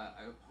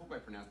 I hope I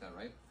pronounced that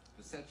right,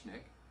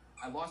 Pasechnik.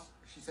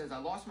 She says, I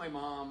lost my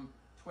mom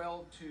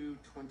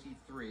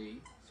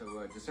 12/2/23,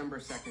 so December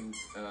 2nd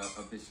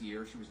of this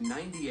year. She was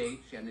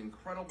 98. She had an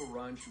incredible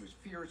run. She was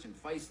fierce and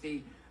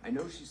feisty. I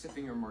know she's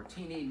sipping her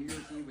martini New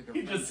Year's Eve with her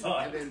friends in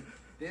heaven.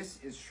 This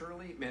is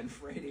Shirley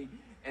Manfredi,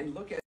 and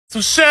look at...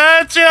 So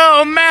shut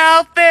your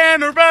mouth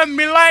and rub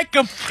me like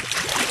a...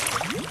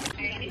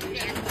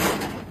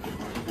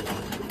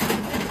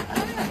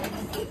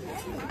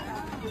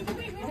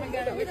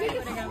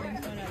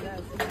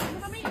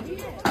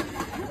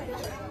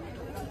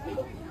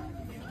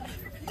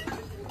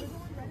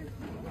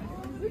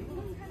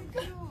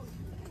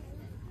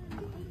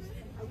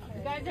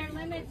 You guys are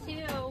limited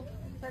too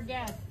for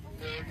guests.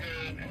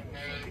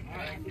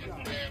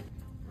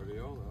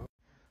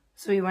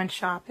 So we went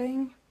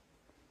shopping,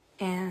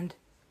 and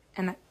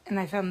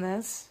I found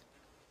this,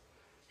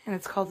 and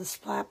it's called the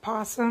Splat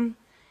Possum,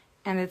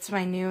 and it's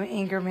my new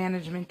anger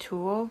management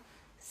tool.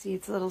 See,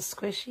 it's a little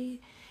squishy,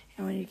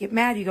 and when you get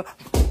mad, you go,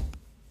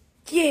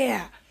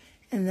 yeah,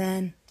 and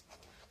then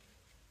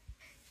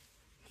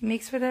he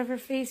makes whatever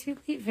face you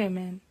leave him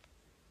in.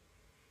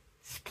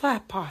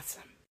 Splat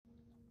Possum.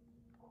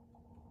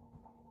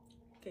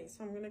 Okay,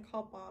 so I'm gonna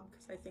call Bob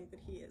because I think that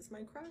he is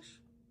my crush.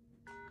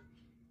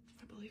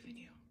 I believe in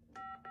you.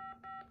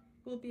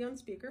 Will it be on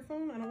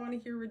speakerphone? I don't want to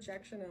hear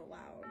rejection out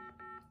loud.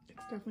 It's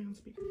definitely on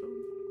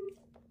speakerphone.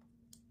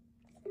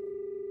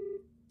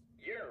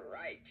 You're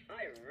right.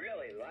 I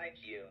really like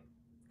you.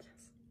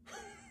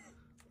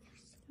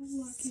 So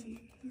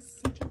lucky.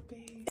 He's such a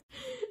babe.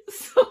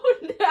 So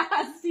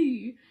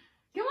nasty.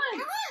 Come on.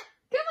 Come on.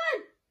 Come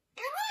on.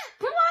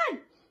 Come on.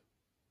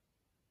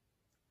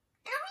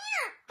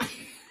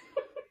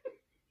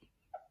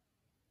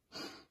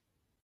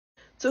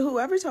 To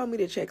whoever told me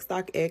to check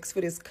StockX for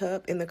this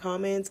cup in the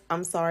comments,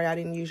 I'm sorry I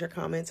didn't use your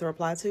comment to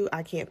reply to.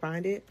 I can't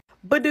find it.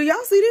 But do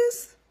y'all see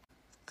this?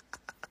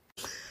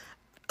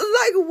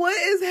 Like, what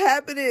is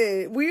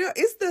happening?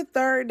 It's the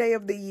 3rd day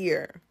of the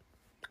year.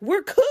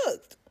 We're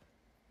cooked.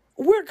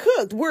 We're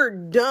cooked. We're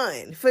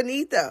done.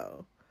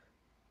 Finito.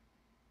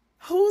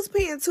 Who's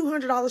paying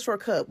 $200 for a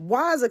cup?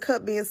 Why is a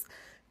cup being...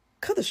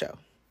 Cut the show.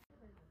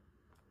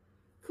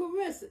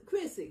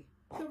 Chrissy,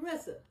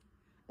 Carissa,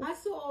 I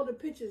saw all the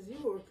pictures.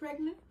 You were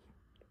pregnant?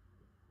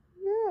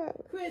 Yeah.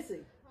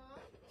 Chrissy,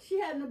 she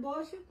had an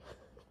abortion?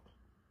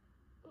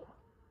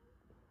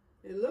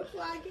 It looks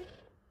like it.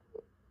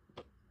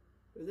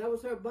 Because that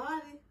was her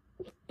body.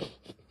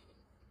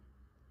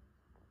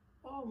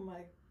 Oh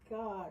my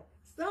God.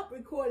 Stop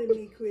recording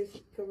me,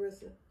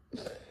 Carissa.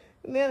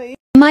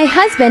 My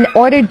husband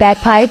ordered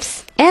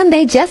bagpipes, and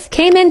they just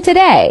came in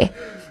today.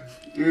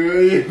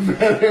 Dude, you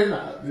better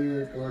not be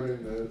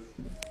recording this.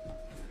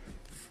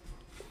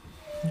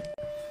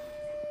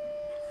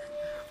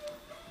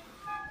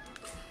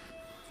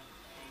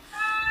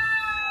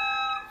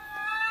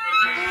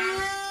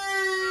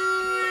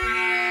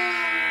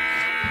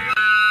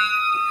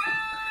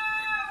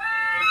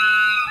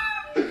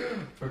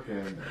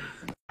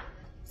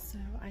 So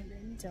I'm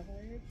in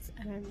Dillard's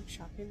and I'm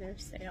shopping their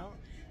sale,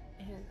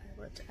 and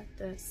I looked at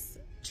this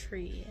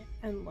tree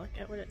and look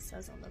at what it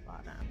says on the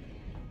bottom.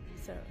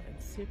 So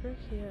it's super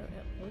cute.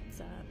 It loads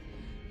up.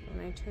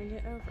 When I turned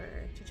it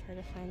over to try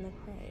to find the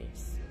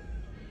price,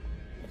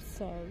 it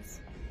says,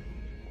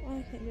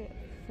 I can do it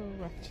for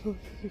rectal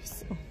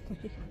use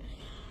only.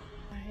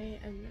 I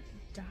am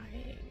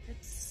dying.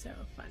 It's so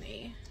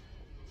funny.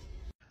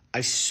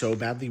 I so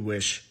badly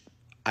wish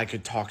I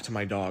could talk to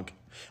my dog.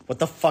 What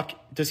the fuck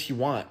does he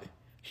want?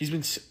 He has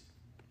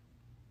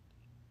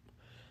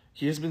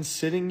been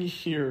sitting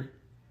here.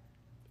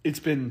 It's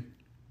been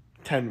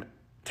 10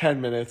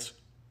 minutes.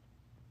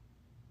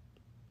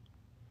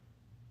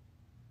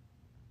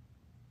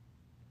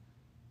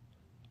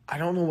 I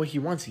don't know what he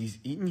wants. He's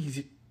eating.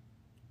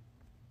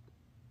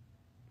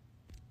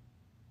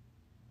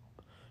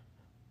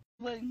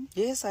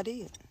 Yes, I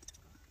did.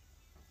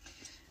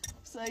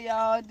 So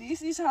y'all,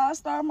 this is how I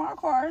start my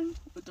car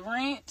with the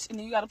wrench, and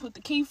then you gotta put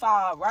the key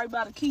fob right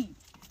by the key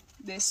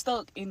that's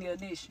stuck in the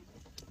ignition.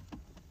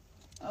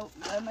 Oh,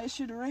 gotta make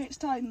sure the wrench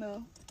tight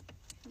enough.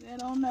 Put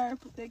that on there,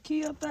 put that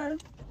key up there.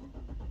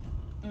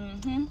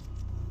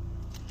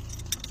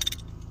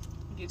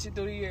 Get you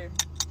through the year.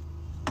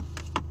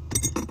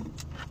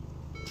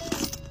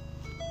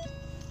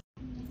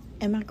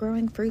 Am I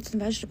growing fruits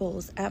and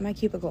vegetables at my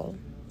cubicle?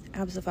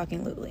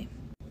 Abso-fucking-lutely.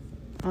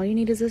 All you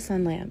need is a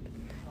sun lamp.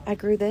 I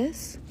grew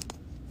this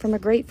from a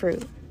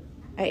grapefruit.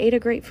 I ate a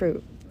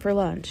grapefruit for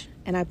lunch,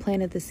 and I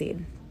planted the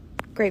seed.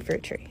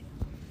 Grapefruit tree.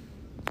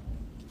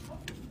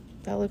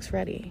 That looks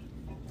ready.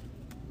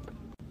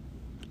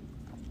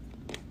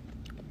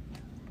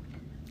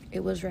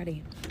 It was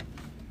ready.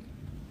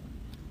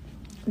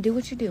 Do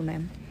what you do,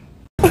 man.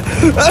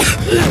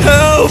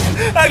 Help!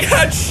 I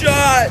got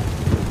shot!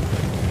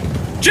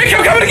 Jake,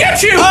 I'm coming to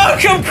get you! Oh,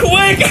 come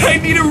quick! I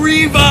need a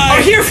revive!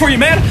 I'm here for you,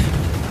 man!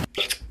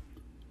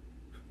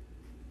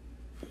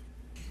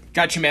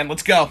 Got you, man.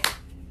 Let's go.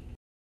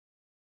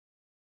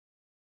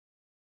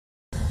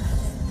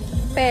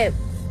 Babe.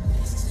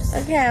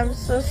 Okay, I'm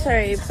so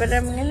sorry, but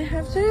I'm gonna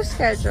have to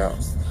reschedule.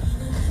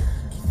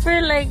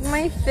 For, like,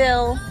 my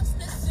fill.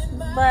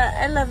 But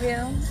I love you.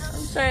 I'm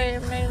sorry,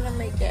 I'm not gonna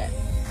make it.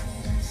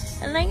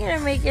 I'm not gonna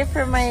make it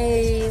for my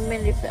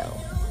mini fill.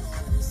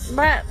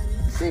 But,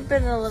 sleep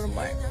in a little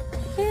more.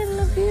 Okay, I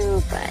love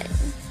you. Bye.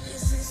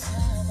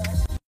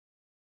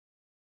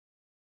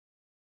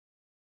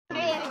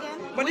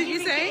 What did you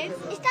say?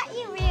 Is that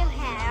your real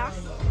hair?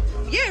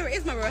 Yeah, it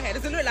is my real hair.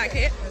 Does it look like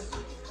it?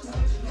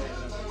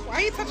 Why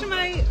are you touching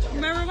my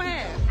real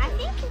hair? I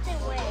think it's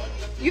a wig.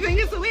 You think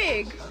it's a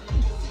wig?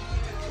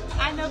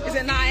 I know. Is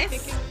it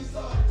nice?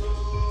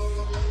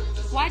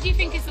 Why do you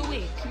think it's a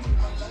wig?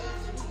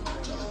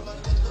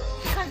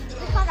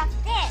 Because of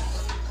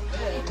this.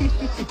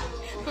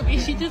 Okay,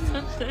 she just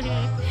touched her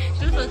hair. She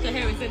just touched her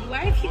hair and said,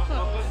 why are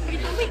people...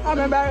 I'm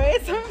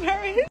embarrassed. I'm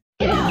embarrassed.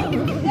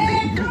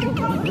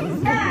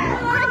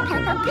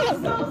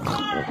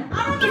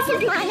 This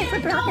is my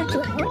little brother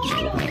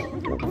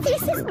George.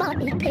 This is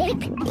Mommy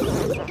Pig.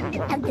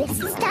 And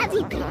this is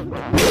Daddy Pig.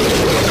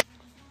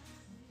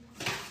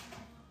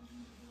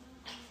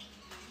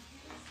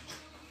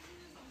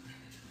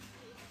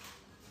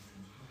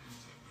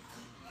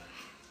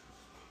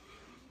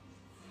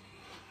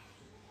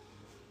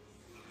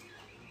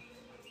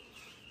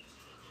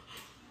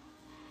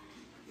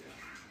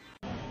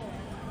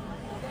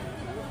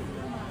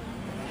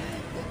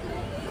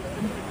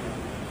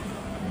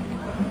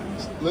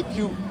 Look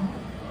cute.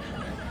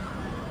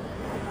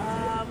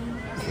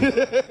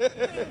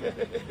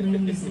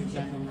 Ladies and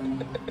gentlemen,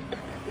 the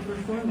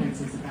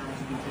performance is about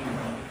to begin.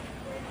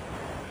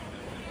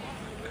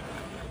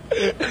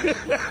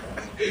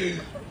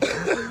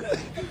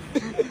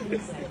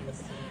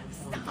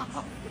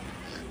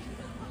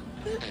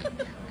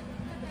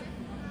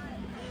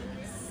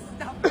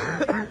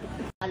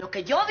 A lo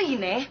que yo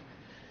vine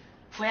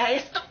fue a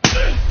esto.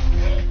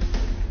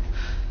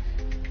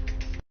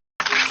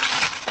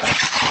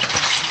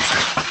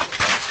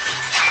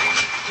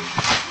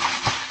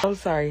 I'm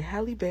sorry,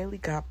 Halle Bailey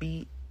got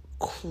me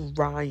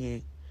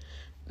crying.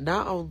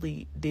 Not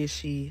only did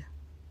she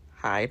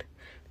hide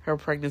her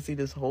pregnancy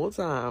this whole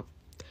time,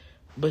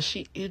 but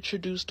she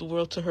introduced the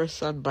world to her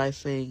son by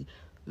saying,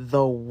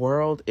 "The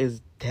world is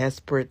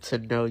desperate to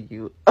know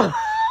you."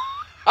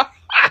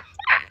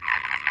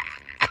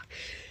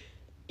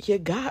 You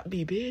got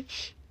me,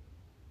 bitch.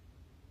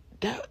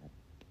 The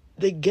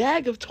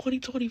gag of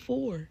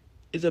 2024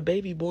 is a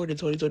baby born in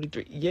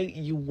 2023. Yeah,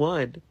 you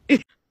won.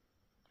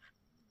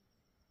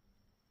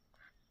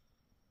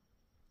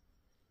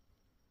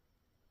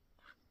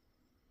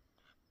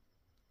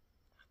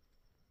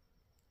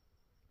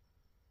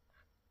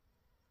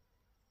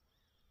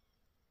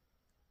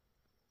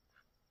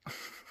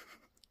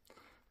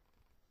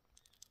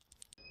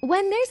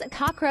 When there's a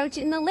cockroach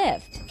in the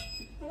lift.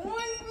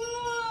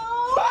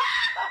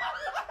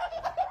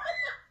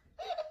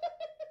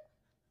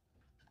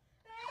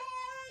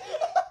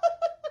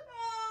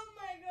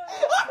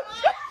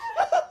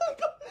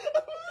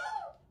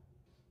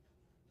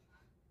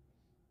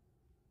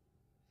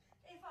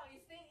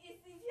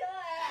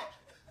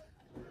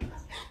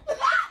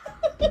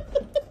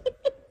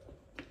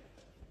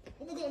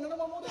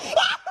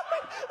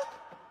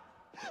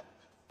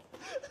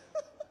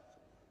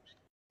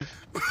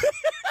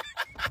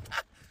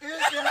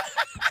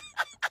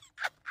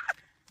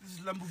 This is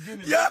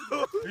Lamborghini. Yo!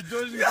 It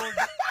doesn't go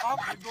up,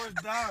 it goes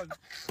down.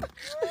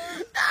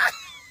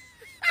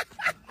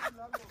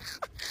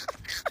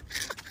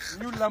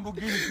 New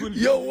Lamborghini 2027.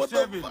 Yo, what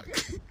the fuck?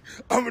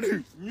 I'm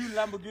gonna... New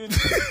Lamborghini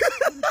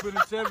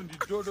 2027. The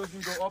door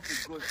doesn't go up,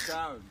 it goes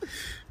down.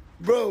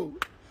 Bro,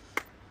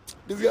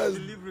 this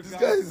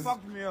guy's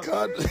fucked me up.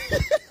 God.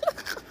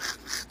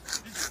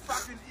 This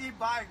fucking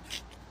e-bike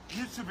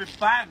needs to be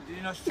banned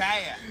in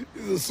Australia.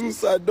 This is a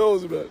suicide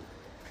nose, man.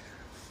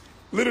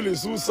 Literally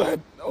suicide.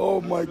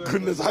 Oh my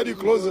goodness. How do you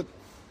close it?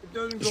 It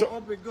doesn't go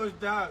up, it goes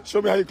down.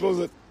 Show me how you close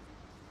it.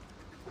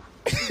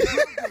 Now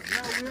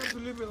we have to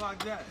leave it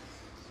like that.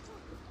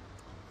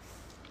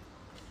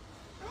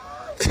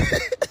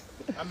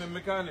 I'm a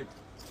mechanic.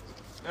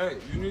 Hey,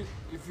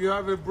 if you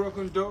have a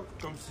broken door,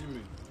 come see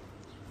me.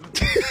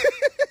 Look.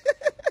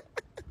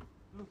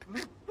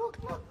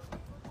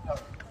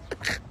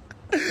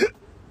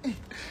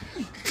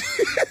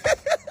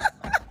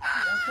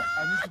 I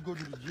need to go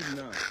to the gym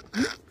now.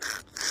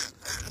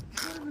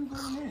 Not even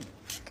going in.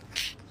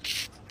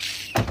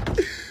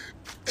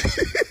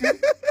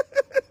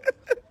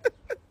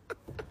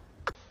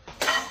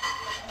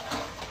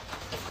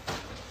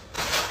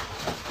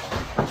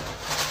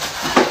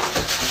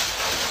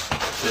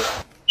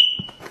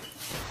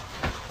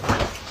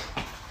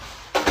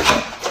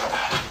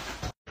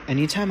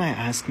 Anytime I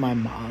ask my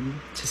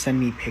mom to send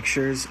me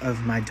pictures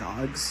of my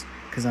dogs,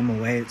 because I'm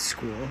away at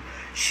school,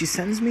 she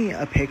sends me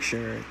a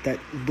picture that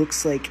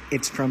looks like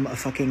it's from a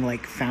fucking,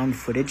 like, found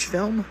footage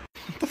film.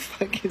 What the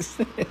fuck is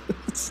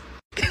this?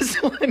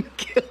 This one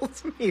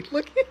kills me.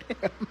 Look at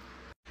him.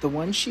 The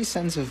ones she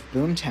sends of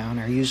Boomtown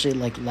are usually,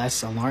 like,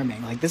 less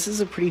alarming. Like, this is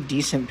a pretty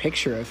decent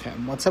picture of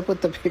him. What's up with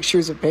the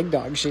pictures of Pig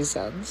Dog she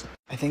sends?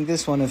 I think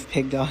this one of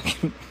Pig Dog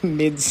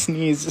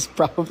mid-sneeze is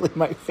probably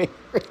my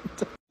favorite.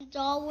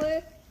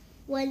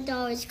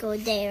 $1 go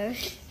there.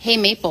 Hey,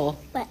 Maple.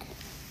 What?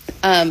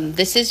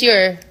 This is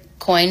your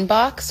coin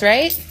box,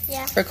 right?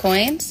 Yeah. For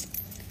coins?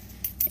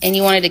 And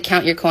you wanted to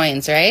count your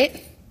coins,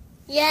 right?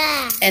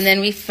 Yeah. And then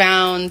we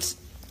found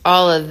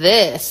all of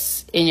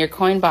this in your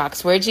coin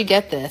box. Where'd you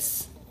get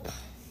this?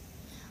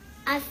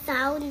 I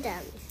found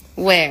them.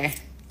 Where?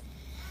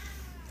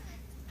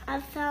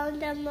 I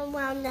found them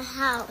around the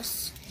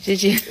house.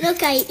 Did you?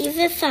 Look, I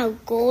even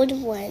found gold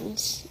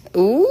ones.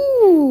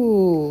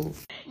 Ooh.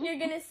 You're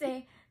gonna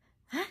say,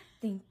 I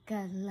think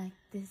I like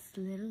this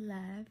little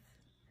life.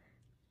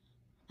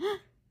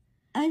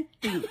 I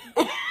think.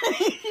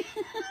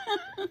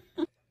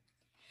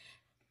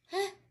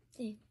 I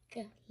think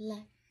I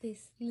like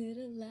this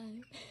little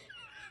life.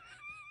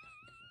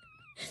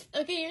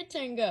 Okay, your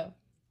turn, go.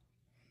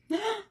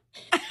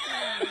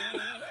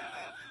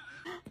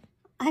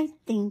 I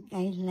think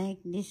I like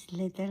this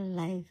little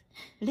life.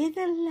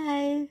 Little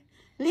life.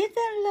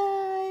 Little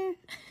life.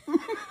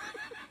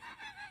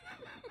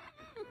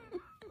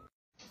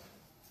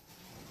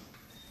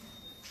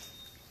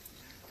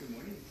 Good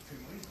morning.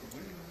 Good morning. Good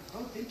morning.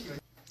 Oh, thank you.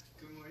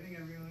 Good morning,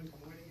 everyone.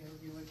 Good morning,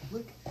 everyone.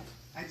 Look,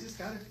 I just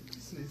got it for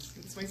Christmas.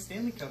 It's my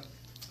Stanley Cup.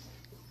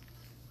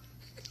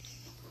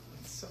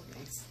 It's so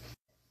nice.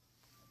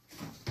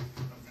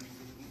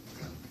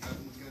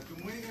 Good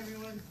morning,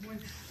 everyone. Good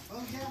morning.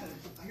 Oh, yeah.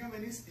 I got my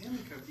new Stanley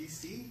Cup. Do you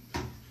see?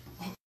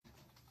 Oh.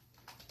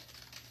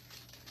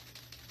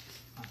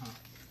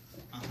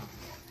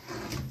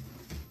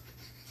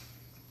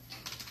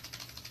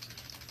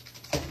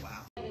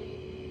 Wow.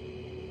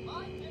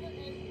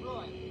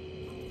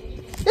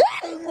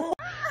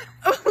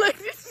 Oh, like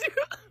to do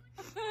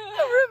a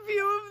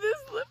review of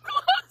this lip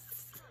gloss.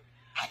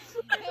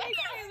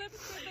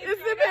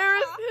 It's the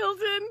Paris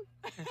Hilton.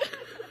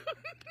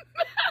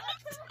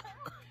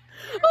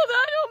 Hold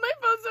on, hold my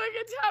phone so I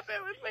can tap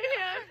it with my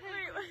hand.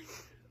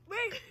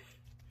 Wait.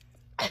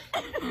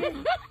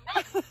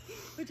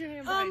 Put your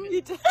hand behind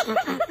it.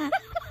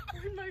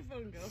 Where'd my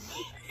phone go?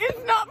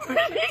 It's not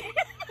pretty.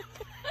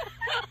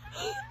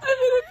 I'm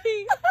gonna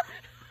pee.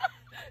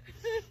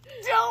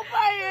 Don't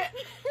buy it.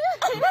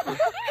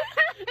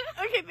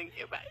 Okay, thank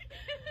you. Bye.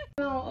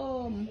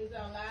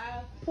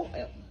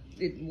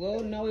 Well,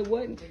 no, it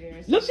wasn't.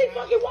 Look, she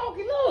fucking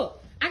walking.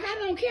 Look, I got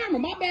it on camera.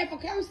 My bad for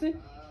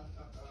cursing.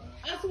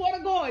 I swear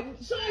to God.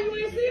 Sean, you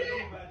ain't see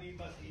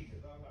that?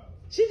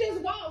 She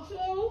just walked,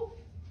 so.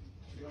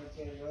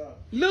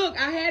 Look,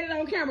 I had it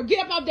on camera. Get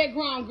up off that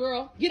ground,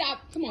 girl. Get out.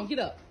 Come on, get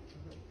up.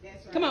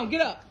 Come on,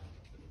 get up.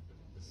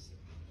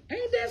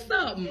 Ain't that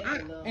something?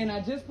 And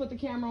I just put the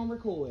camera on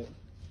record.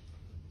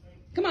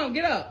 Come on,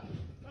 get up.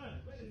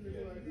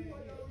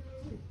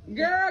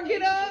 Girl,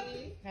 get up.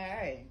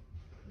 Hey.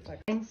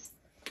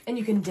 And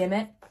you can dim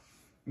it.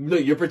 No,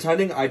 you're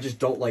pretending I just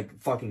don't like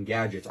fucking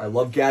gadgets. I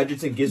love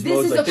gadgets and gizmos.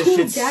 This is like, a this cool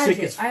shit's gadget.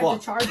 sick as I fuck. have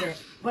to charge it.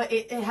 But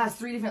it has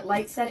 3 different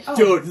light settings. Oh,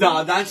 Dude,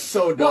 nah, that's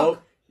so dope.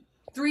 Look,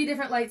 3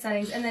 different light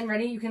settings. And then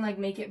ready, you can like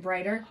make it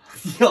brighter.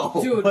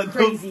 Yo, Dude, what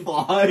crazy. the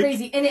fuck?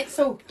 Crazy. And it,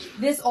 so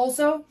this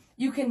also,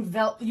 you can,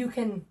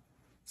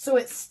 so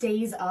it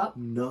stays up.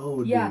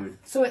 No, Yeah. dude.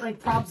 So it like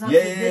props up.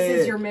 Yeah,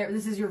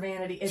 This is your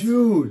vanity. It's,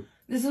 dude.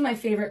 This is my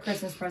favorite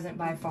Christmas present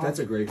by far. That's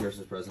a great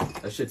Christmas present.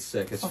 That shit's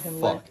sick as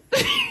Fucking fuck.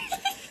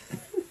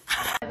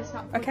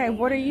 Okay,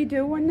 what are you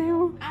doing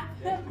now? I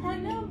put my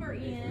number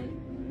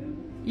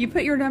in. You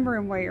put your number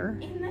in where?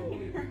 In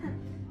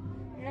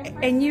there.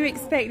 And you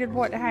expected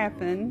what to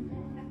happen?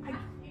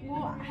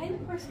 Well, I had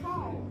to press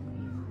call.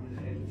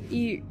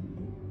 You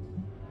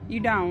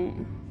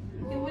don't.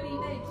 Then what do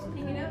you do? Just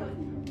pick it up.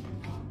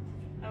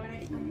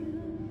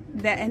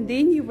 That, and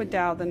then you would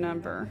dial the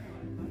number.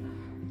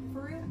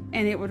 For real?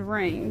 And it would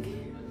ring.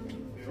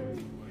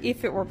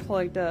 If it were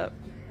plugged up.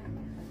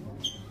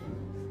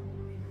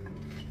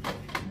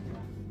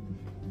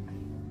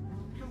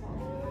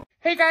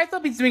 Hey guys, I'll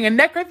be doing a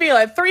neck reveal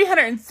at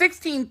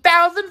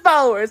 316,000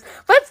 followers.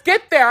 Let's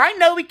get there. I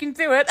know we can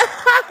do it.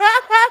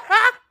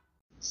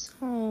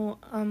 So,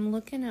 I'm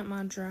looking at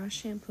my dry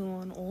shampoo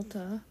on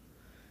Ulta.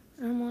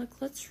 And I'm like,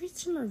 let's read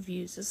some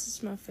reviews. This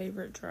is my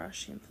favorite dry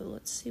shampoo.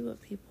 Let's see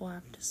what people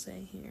have to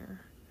say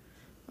here.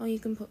 Oh, you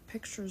can put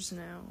pictures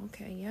now.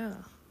 Okay,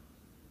 yeah.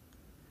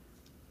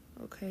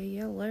 Okay,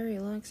 yeah, Larry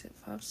likes it.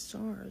 5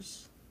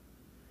 stars.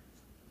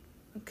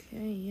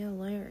 Okay, yeah,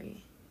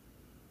 Larry.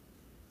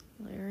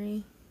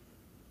 Larry.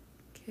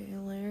 Okay,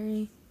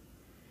 Larry.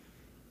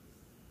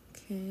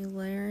 Okay,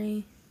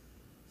 Larry.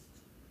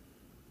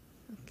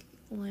 Okay,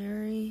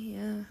 Larry,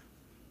 yeah.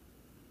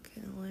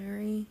 Okay,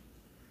 Larry.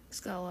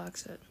 Scott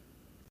likes it.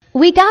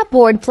 We got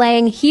bored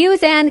playing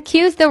hues and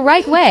cues the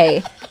right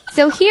way,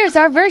 so here's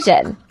our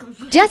version.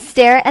 Just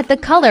stare at the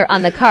color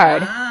on the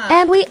card,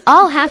 and we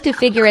all have to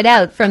figure it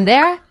out from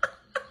there.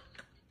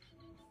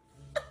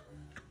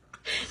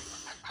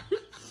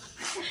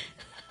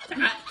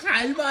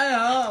 잘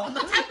봐요.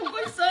 엄마 잘 보고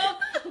있어.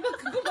 엄마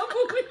그거만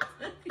보고 있어.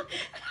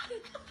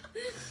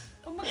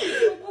 엄마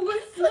그거 보고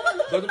있어.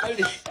 너도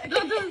빨리.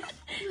 너도.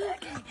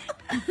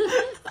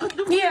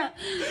 미야.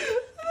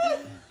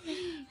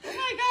 Oh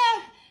my god.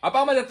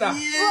 아빠 맞았다. 와.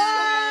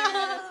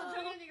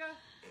 정현이가.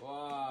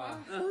 와.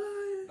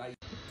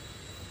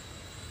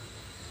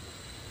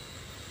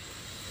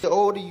 The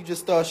older you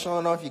just start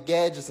showing off your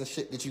gadgets and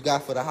shit that you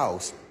got for the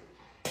house.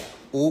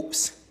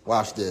 Oops.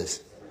 Watch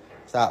this.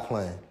 Stop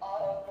playing.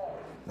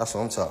 That's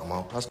what I'm talking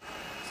about.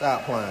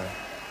 Stop playing.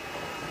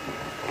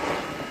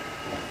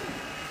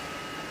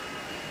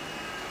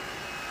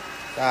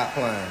 Stop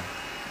playing.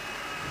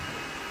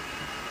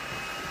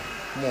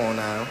 Come on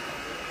now.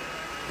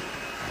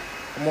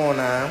 Come on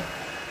now.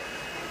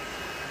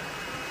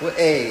 What,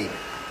 hey.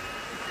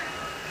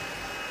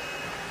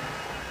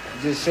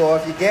 Just show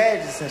off your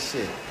gadgets and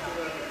shit.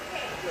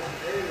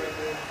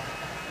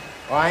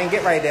 Oh, I ain't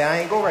get right there. I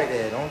ain't go right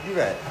there. Don't do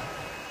that.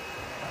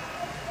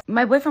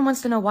 My boyfriend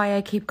wants to know why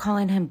I keep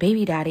calling him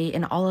baby daddy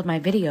in all of my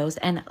videos.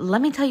 And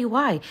let me tell you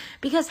why.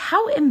 Because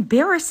how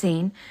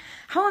embarrassing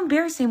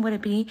would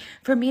it be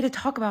for me to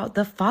talk about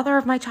the father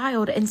of my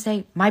child and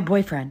say, my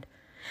boyfriend?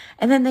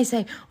 And then they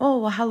say, oh,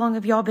 well, how long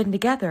have y'all been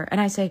together?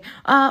 And I say,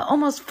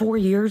 almost 4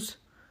 years.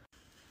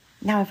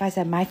 Now, if I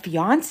said my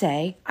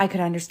fiance, I could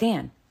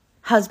understand.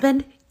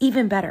 Husband,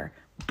 even better.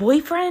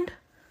 Boyfriend?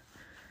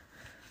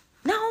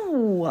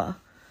 No.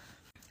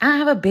 I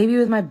have a baby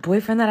with my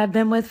boyfriend that I've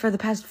been with for the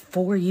past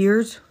 4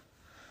 years.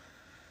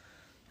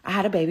 I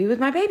had a baby with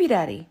my baby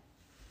daddy.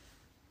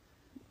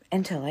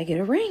 Until I get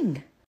a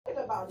ring.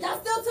 Y'all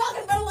still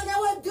talking about it when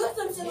y'all want to do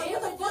some shit. Like,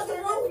 what the fuck is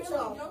wrong with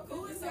y'all?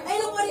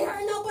 Ain't nobody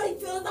hurt nobody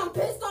feelings. I'm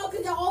pissed off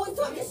because y'all always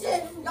talking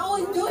shit. Y'all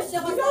always doing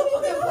shit like y'all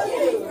fucking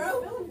pussies, bro.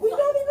 We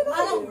don't even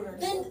know.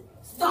 Then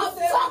stop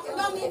talking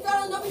about me if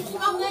y'all don't know me.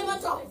 I'm laying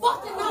out your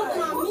fucking mouth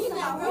and I mean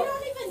that, bro. We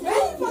don't even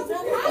know.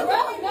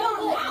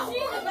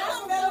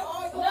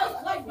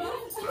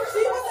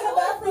 She was in the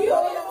bathroom.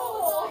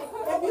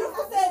 And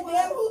Beautiful said,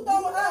 damn, who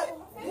throwing up?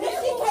 Then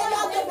she came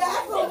out the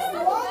bathroom and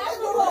walked in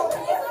the room.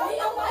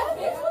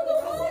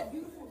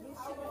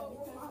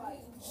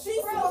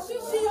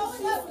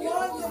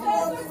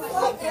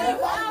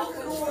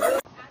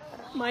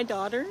 My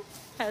daughter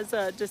has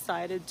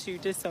decided to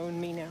disown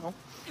me now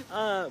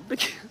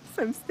because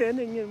I'm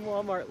standing in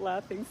Walmart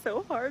laughing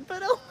so hard,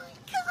 but oh my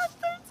god,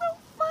 they're so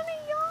funny,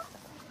 y'all.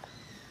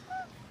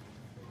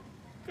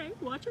 Okay,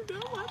 watch her go,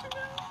 watch her go.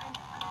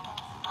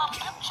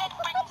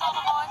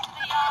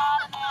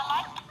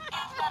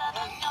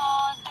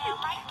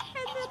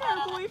 And then her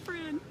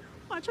boyfriend.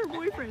 Watch her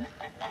boyfriend.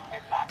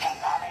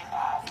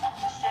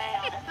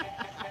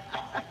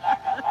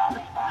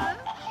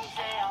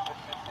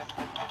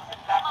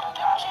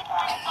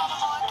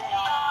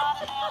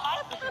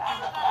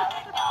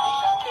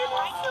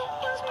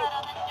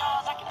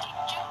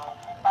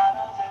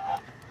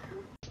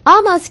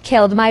 Almost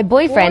killed my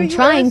boyfriend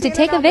trying to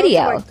take a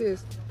video. Like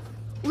this.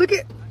 Look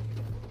at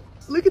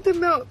the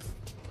melts.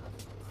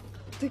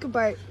 Take a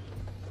bite.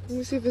 Let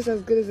me see if it's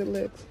as good as it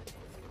looks.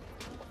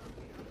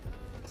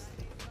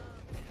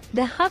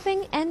 The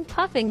huffing and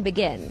puffing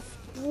begins.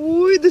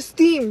 Ooh, the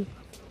steam.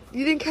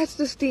 You didn't catch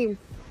the steam.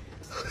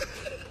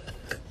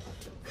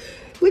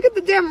 Look at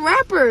the damn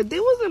wrapper. They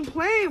wasn't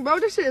playing, bro.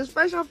 This shit is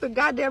fresh off the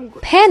goddamn...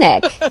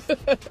 Panic.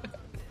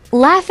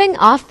 Laughing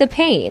off the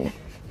pain.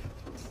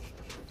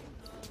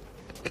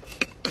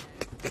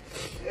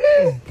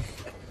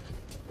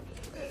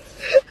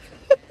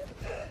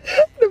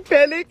 The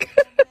panic.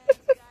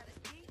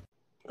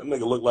 That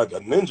nigga look like a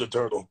Ninja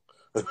Turtle.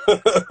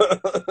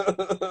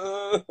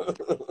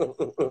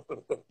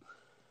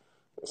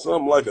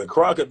 Something like a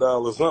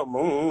crocodile or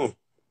something.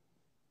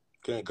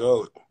 Can't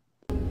call it.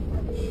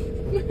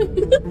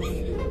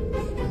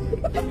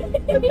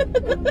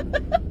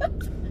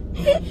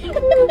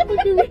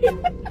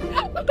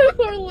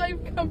 Her life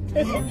come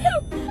down.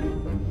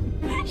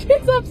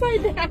 She's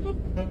upside down.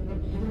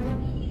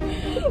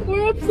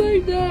 We're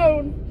upside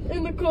down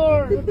in the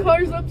car. The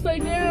car's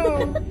upside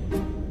down.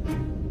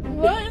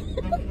 What?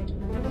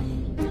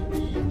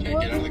 Get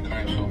out of the car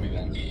and show me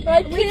then.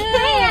 I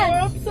can't.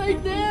 We're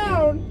upside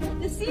down.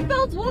 The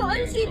seatbelts won't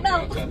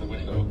unseatbelt.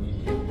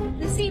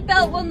 The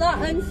seatbelt will not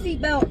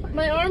unseatbelt.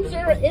 My arms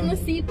are in the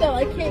seatbelt.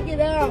 I can't get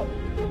out.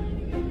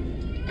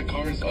 The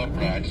car is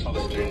upright. I just saw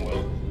the steering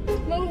wheel.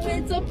 No,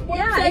 it's up. We're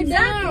Yeah, upside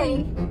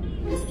exactly.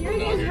 down. The steering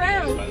No, wheel's you're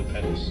round. by the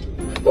pedals.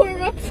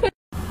 We're upside.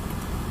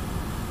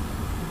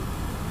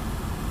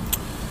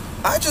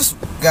 I just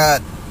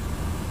got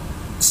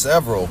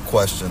several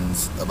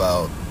questions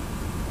about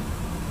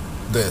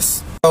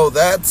this. So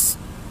that's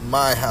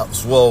my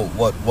house. Well,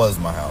 what was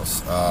my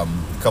house? A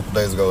couple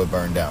days ago it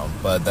burned down,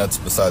 but that's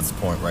besides the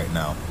point right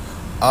now.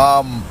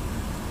 I'm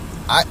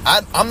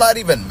not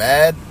even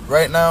mad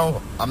right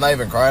now. I'm not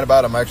even crying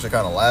about it. I'm actually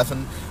kind of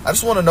laughing. I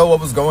just want to know what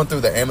was going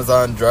through the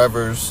Amazon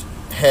driver's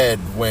head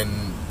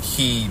when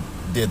he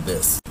did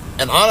this.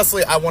 And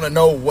honestly, I want to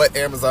know what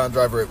Amazon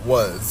driver it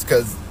was,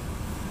 because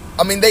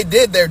I mean, they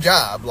did their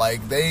job.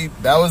 Like, that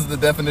was the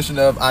definition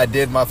of I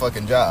did my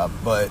fucking job.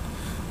 But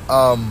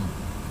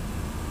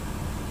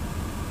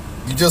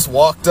you just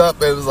walked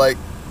up, it was like,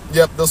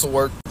 yep, this will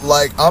work.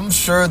 Like, I'm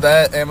sure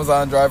that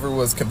Amazon driver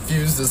was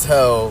confused as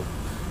hell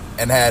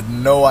and had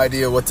no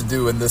idea what to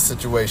do in this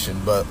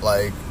situation. But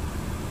like,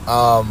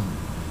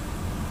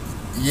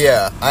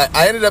 yeah,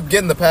 I ended up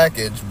getting the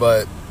package,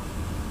 but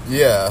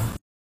yeah.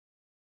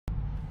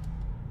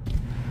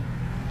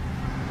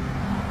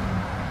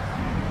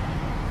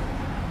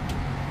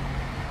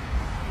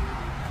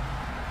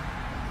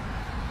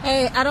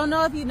 Hey, I don't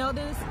know if you know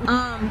this.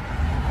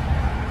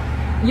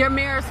 Your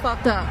mirror's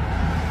fucked up.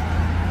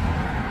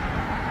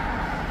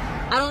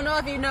 I don't know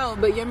if you know,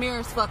 but your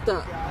mirror's fucked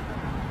up.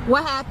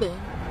 What happened?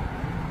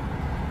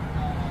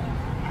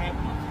 I had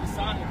the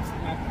Sonics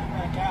and I put it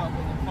back out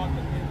and the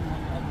fucking mirror on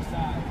the other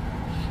side.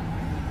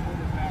 I pulled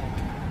it back.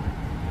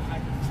 I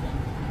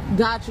can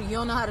Got you. You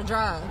don't know how to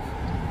drive.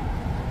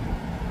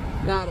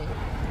 Got it.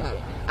 Got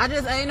it. I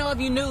didn't know if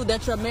you knew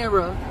that your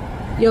mirror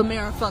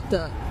fucked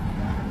up.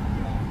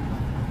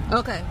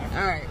 Okay.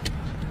 All right.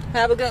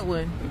 Have a good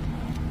one.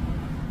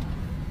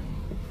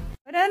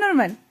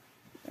 Norman.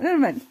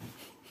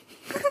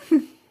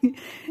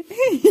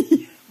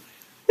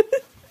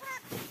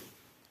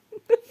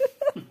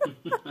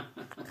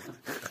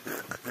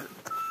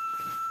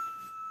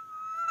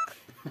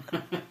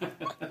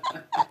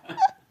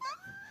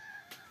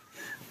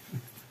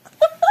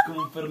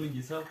 Como un perro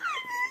guisado.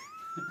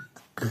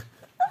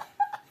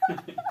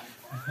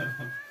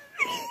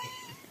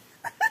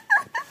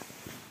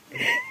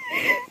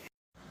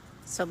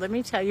 So let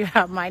me tell you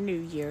how my New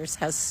Year's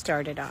has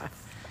started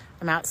off.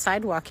 I'm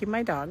outside walking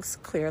my dogs,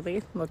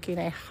 clearly looking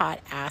a hot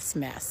ass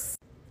mess.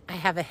 I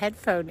have a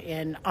headphone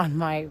in on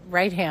my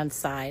right-hand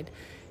side,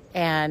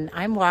 and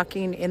I'm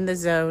walking in the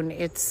zone.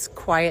 It's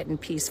quiet and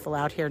peaceful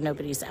out here.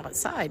 Nobody's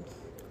outside,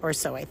 or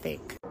so I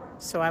think.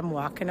 So I'm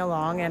walking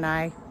along, and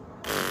I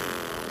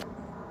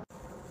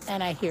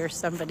hear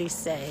somebody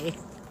say,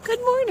 "Good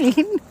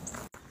morning."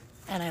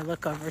 And I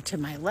look over to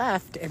my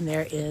left, and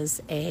there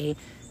is a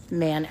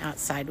man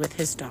outside with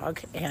his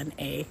dog and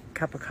a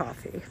cup of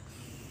coffee.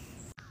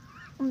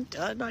 I'm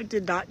done. I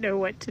did not know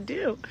what to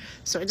do.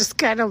 So I just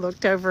kind of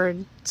looked over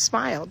and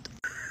smiled.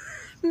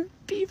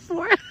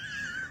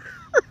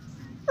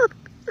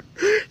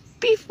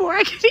 Before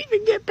I could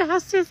even get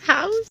past his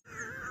house.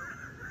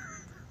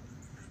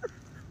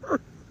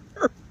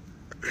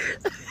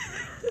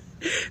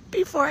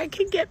 Before I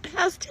could get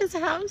past his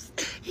house,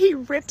 he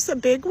rips a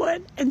big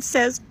one and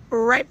says,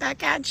 "Right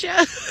back at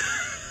ya."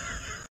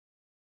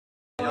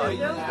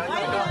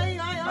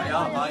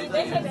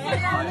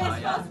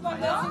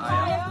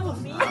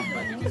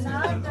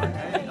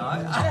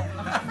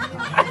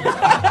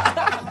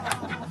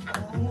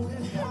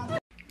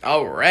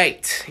 All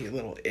right, you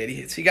little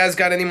idiots. You guys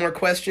got any more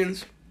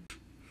questions?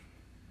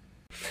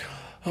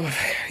 Oh,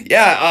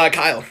 yeah,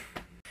 Kyle.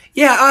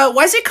 Yeah,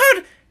 why is it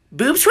called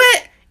boob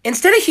sweat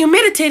instead of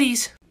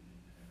humidititties?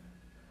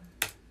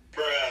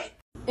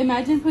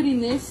 Imagine putting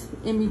this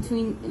in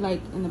between,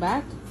 like, in the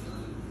back.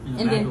 In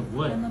the back of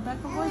what? In the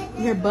back of what?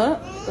 Your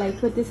butt. Like,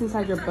 put this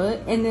inside your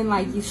butt. And then,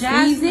 like, you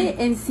squeeze it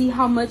and see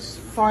how much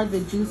far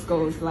the juice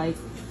goes. Like,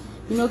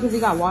 you know, because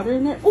it got water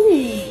in there. Ooh.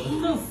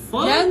 What the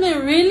fuck?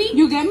 Jasmine, really?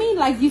 You get me?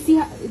 Like, you see,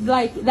 how,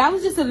 like, that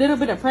was just a little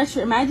bit of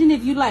pressure. Imagine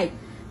if you, like,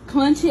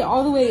 clench it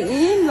all the way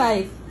in,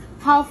 like,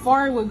 how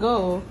far it would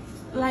go.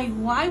 Like,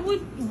 why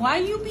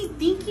you be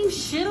thinking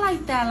shit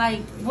like that?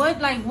 What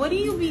do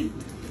you be,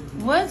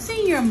 what's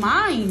in your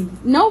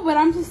mind? No, but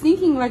I'm just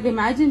thinking, like,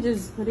 imagine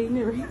just putting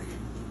it right.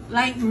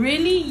 Like,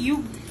 really?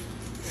 You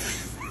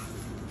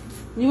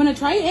want to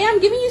try it? Hey, I'm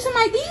giving you some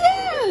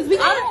ideas. We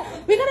got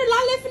a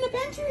lot left in the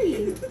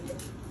pantry.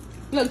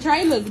 Look, try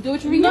it. Look, do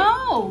what you're finger.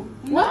 No.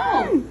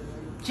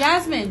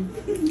 Jasmine.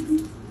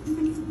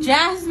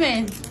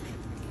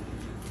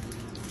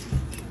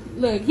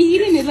 Look, he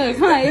eating it. Look,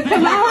 huh? It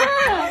come out,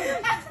 huh?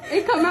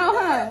 It come out,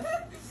 huh?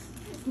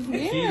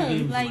 Yeah.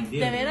 Like,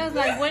 de veras,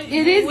 like, what?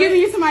 It is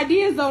giving you some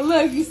ideas, though.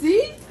 Look, you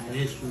see? That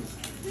is true.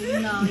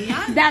 No,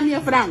 yeah. Dame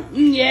a franc.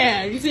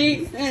 Yeah, you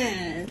see?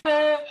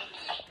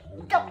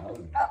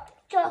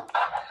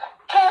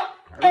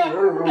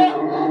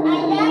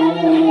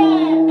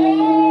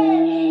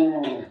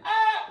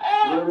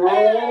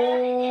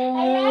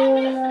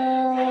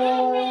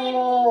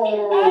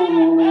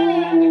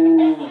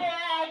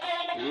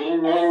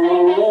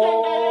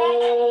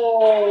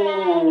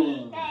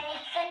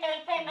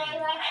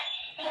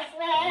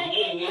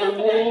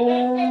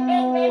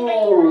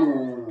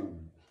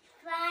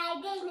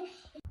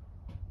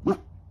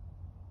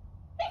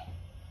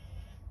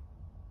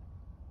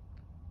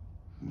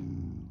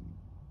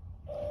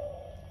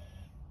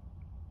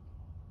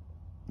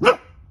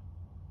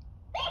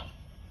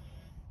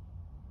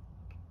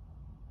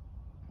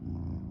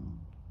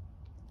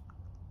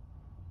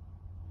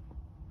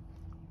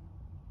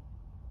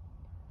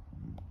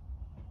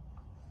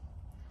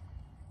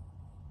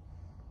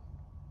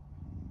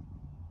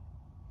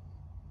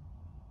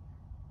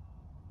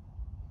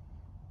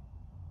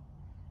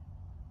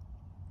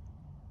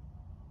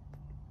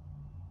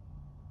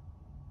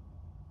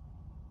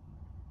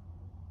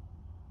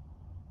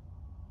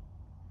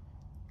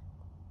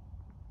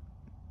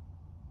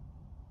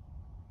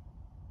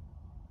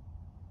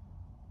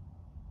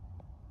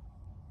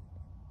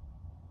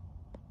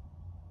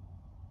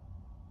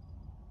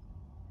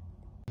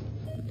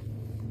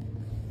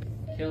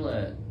 Kill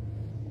it.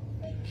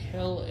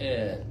 Kill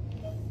it.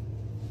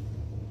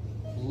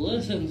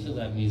 Listen to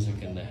that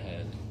music in the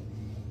head.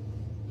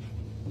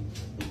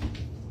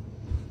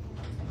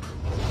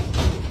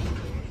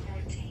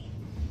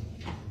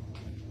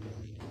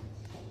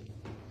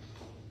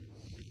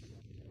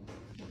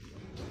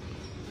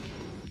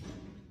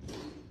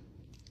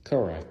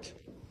 Correct.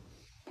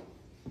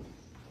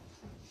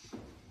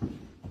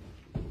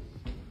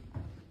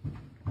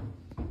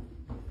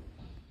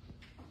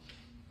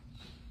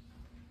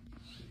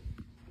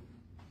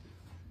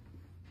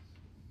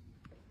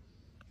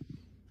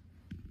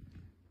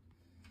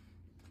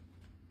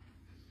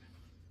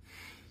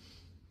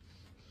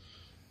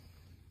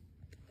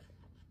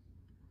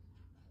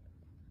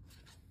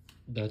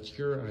 That's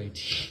your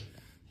ID.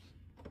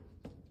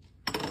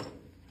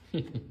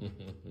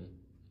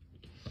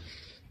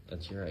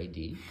 That's your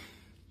ID.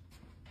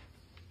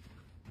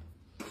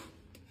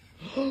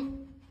 Are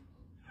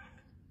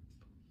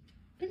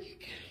you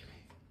kidding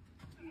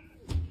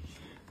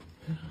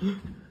me?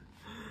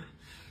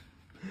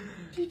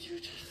 Did you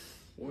just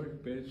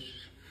Work, bitch.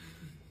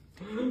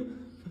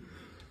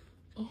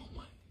 Oh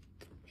my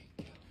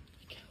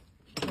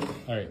God.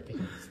 Alright,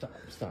 stop.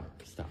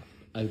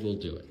 I will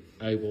do it.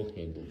 I will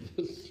handle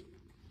this.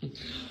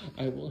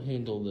 I will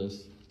handle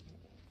this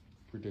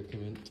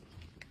predicament.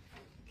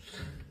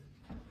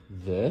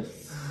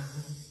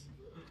 This.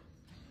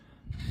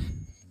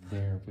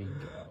 There we go.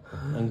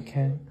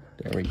 Okay.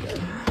 There we go.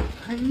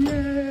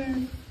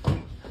 Yay!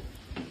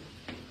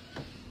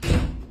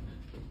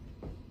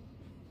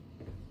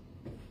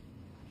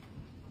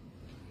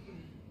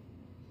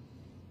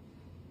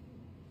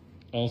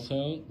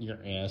 Also, your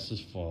ass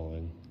is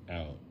falling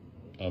out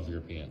of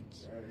your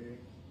pants.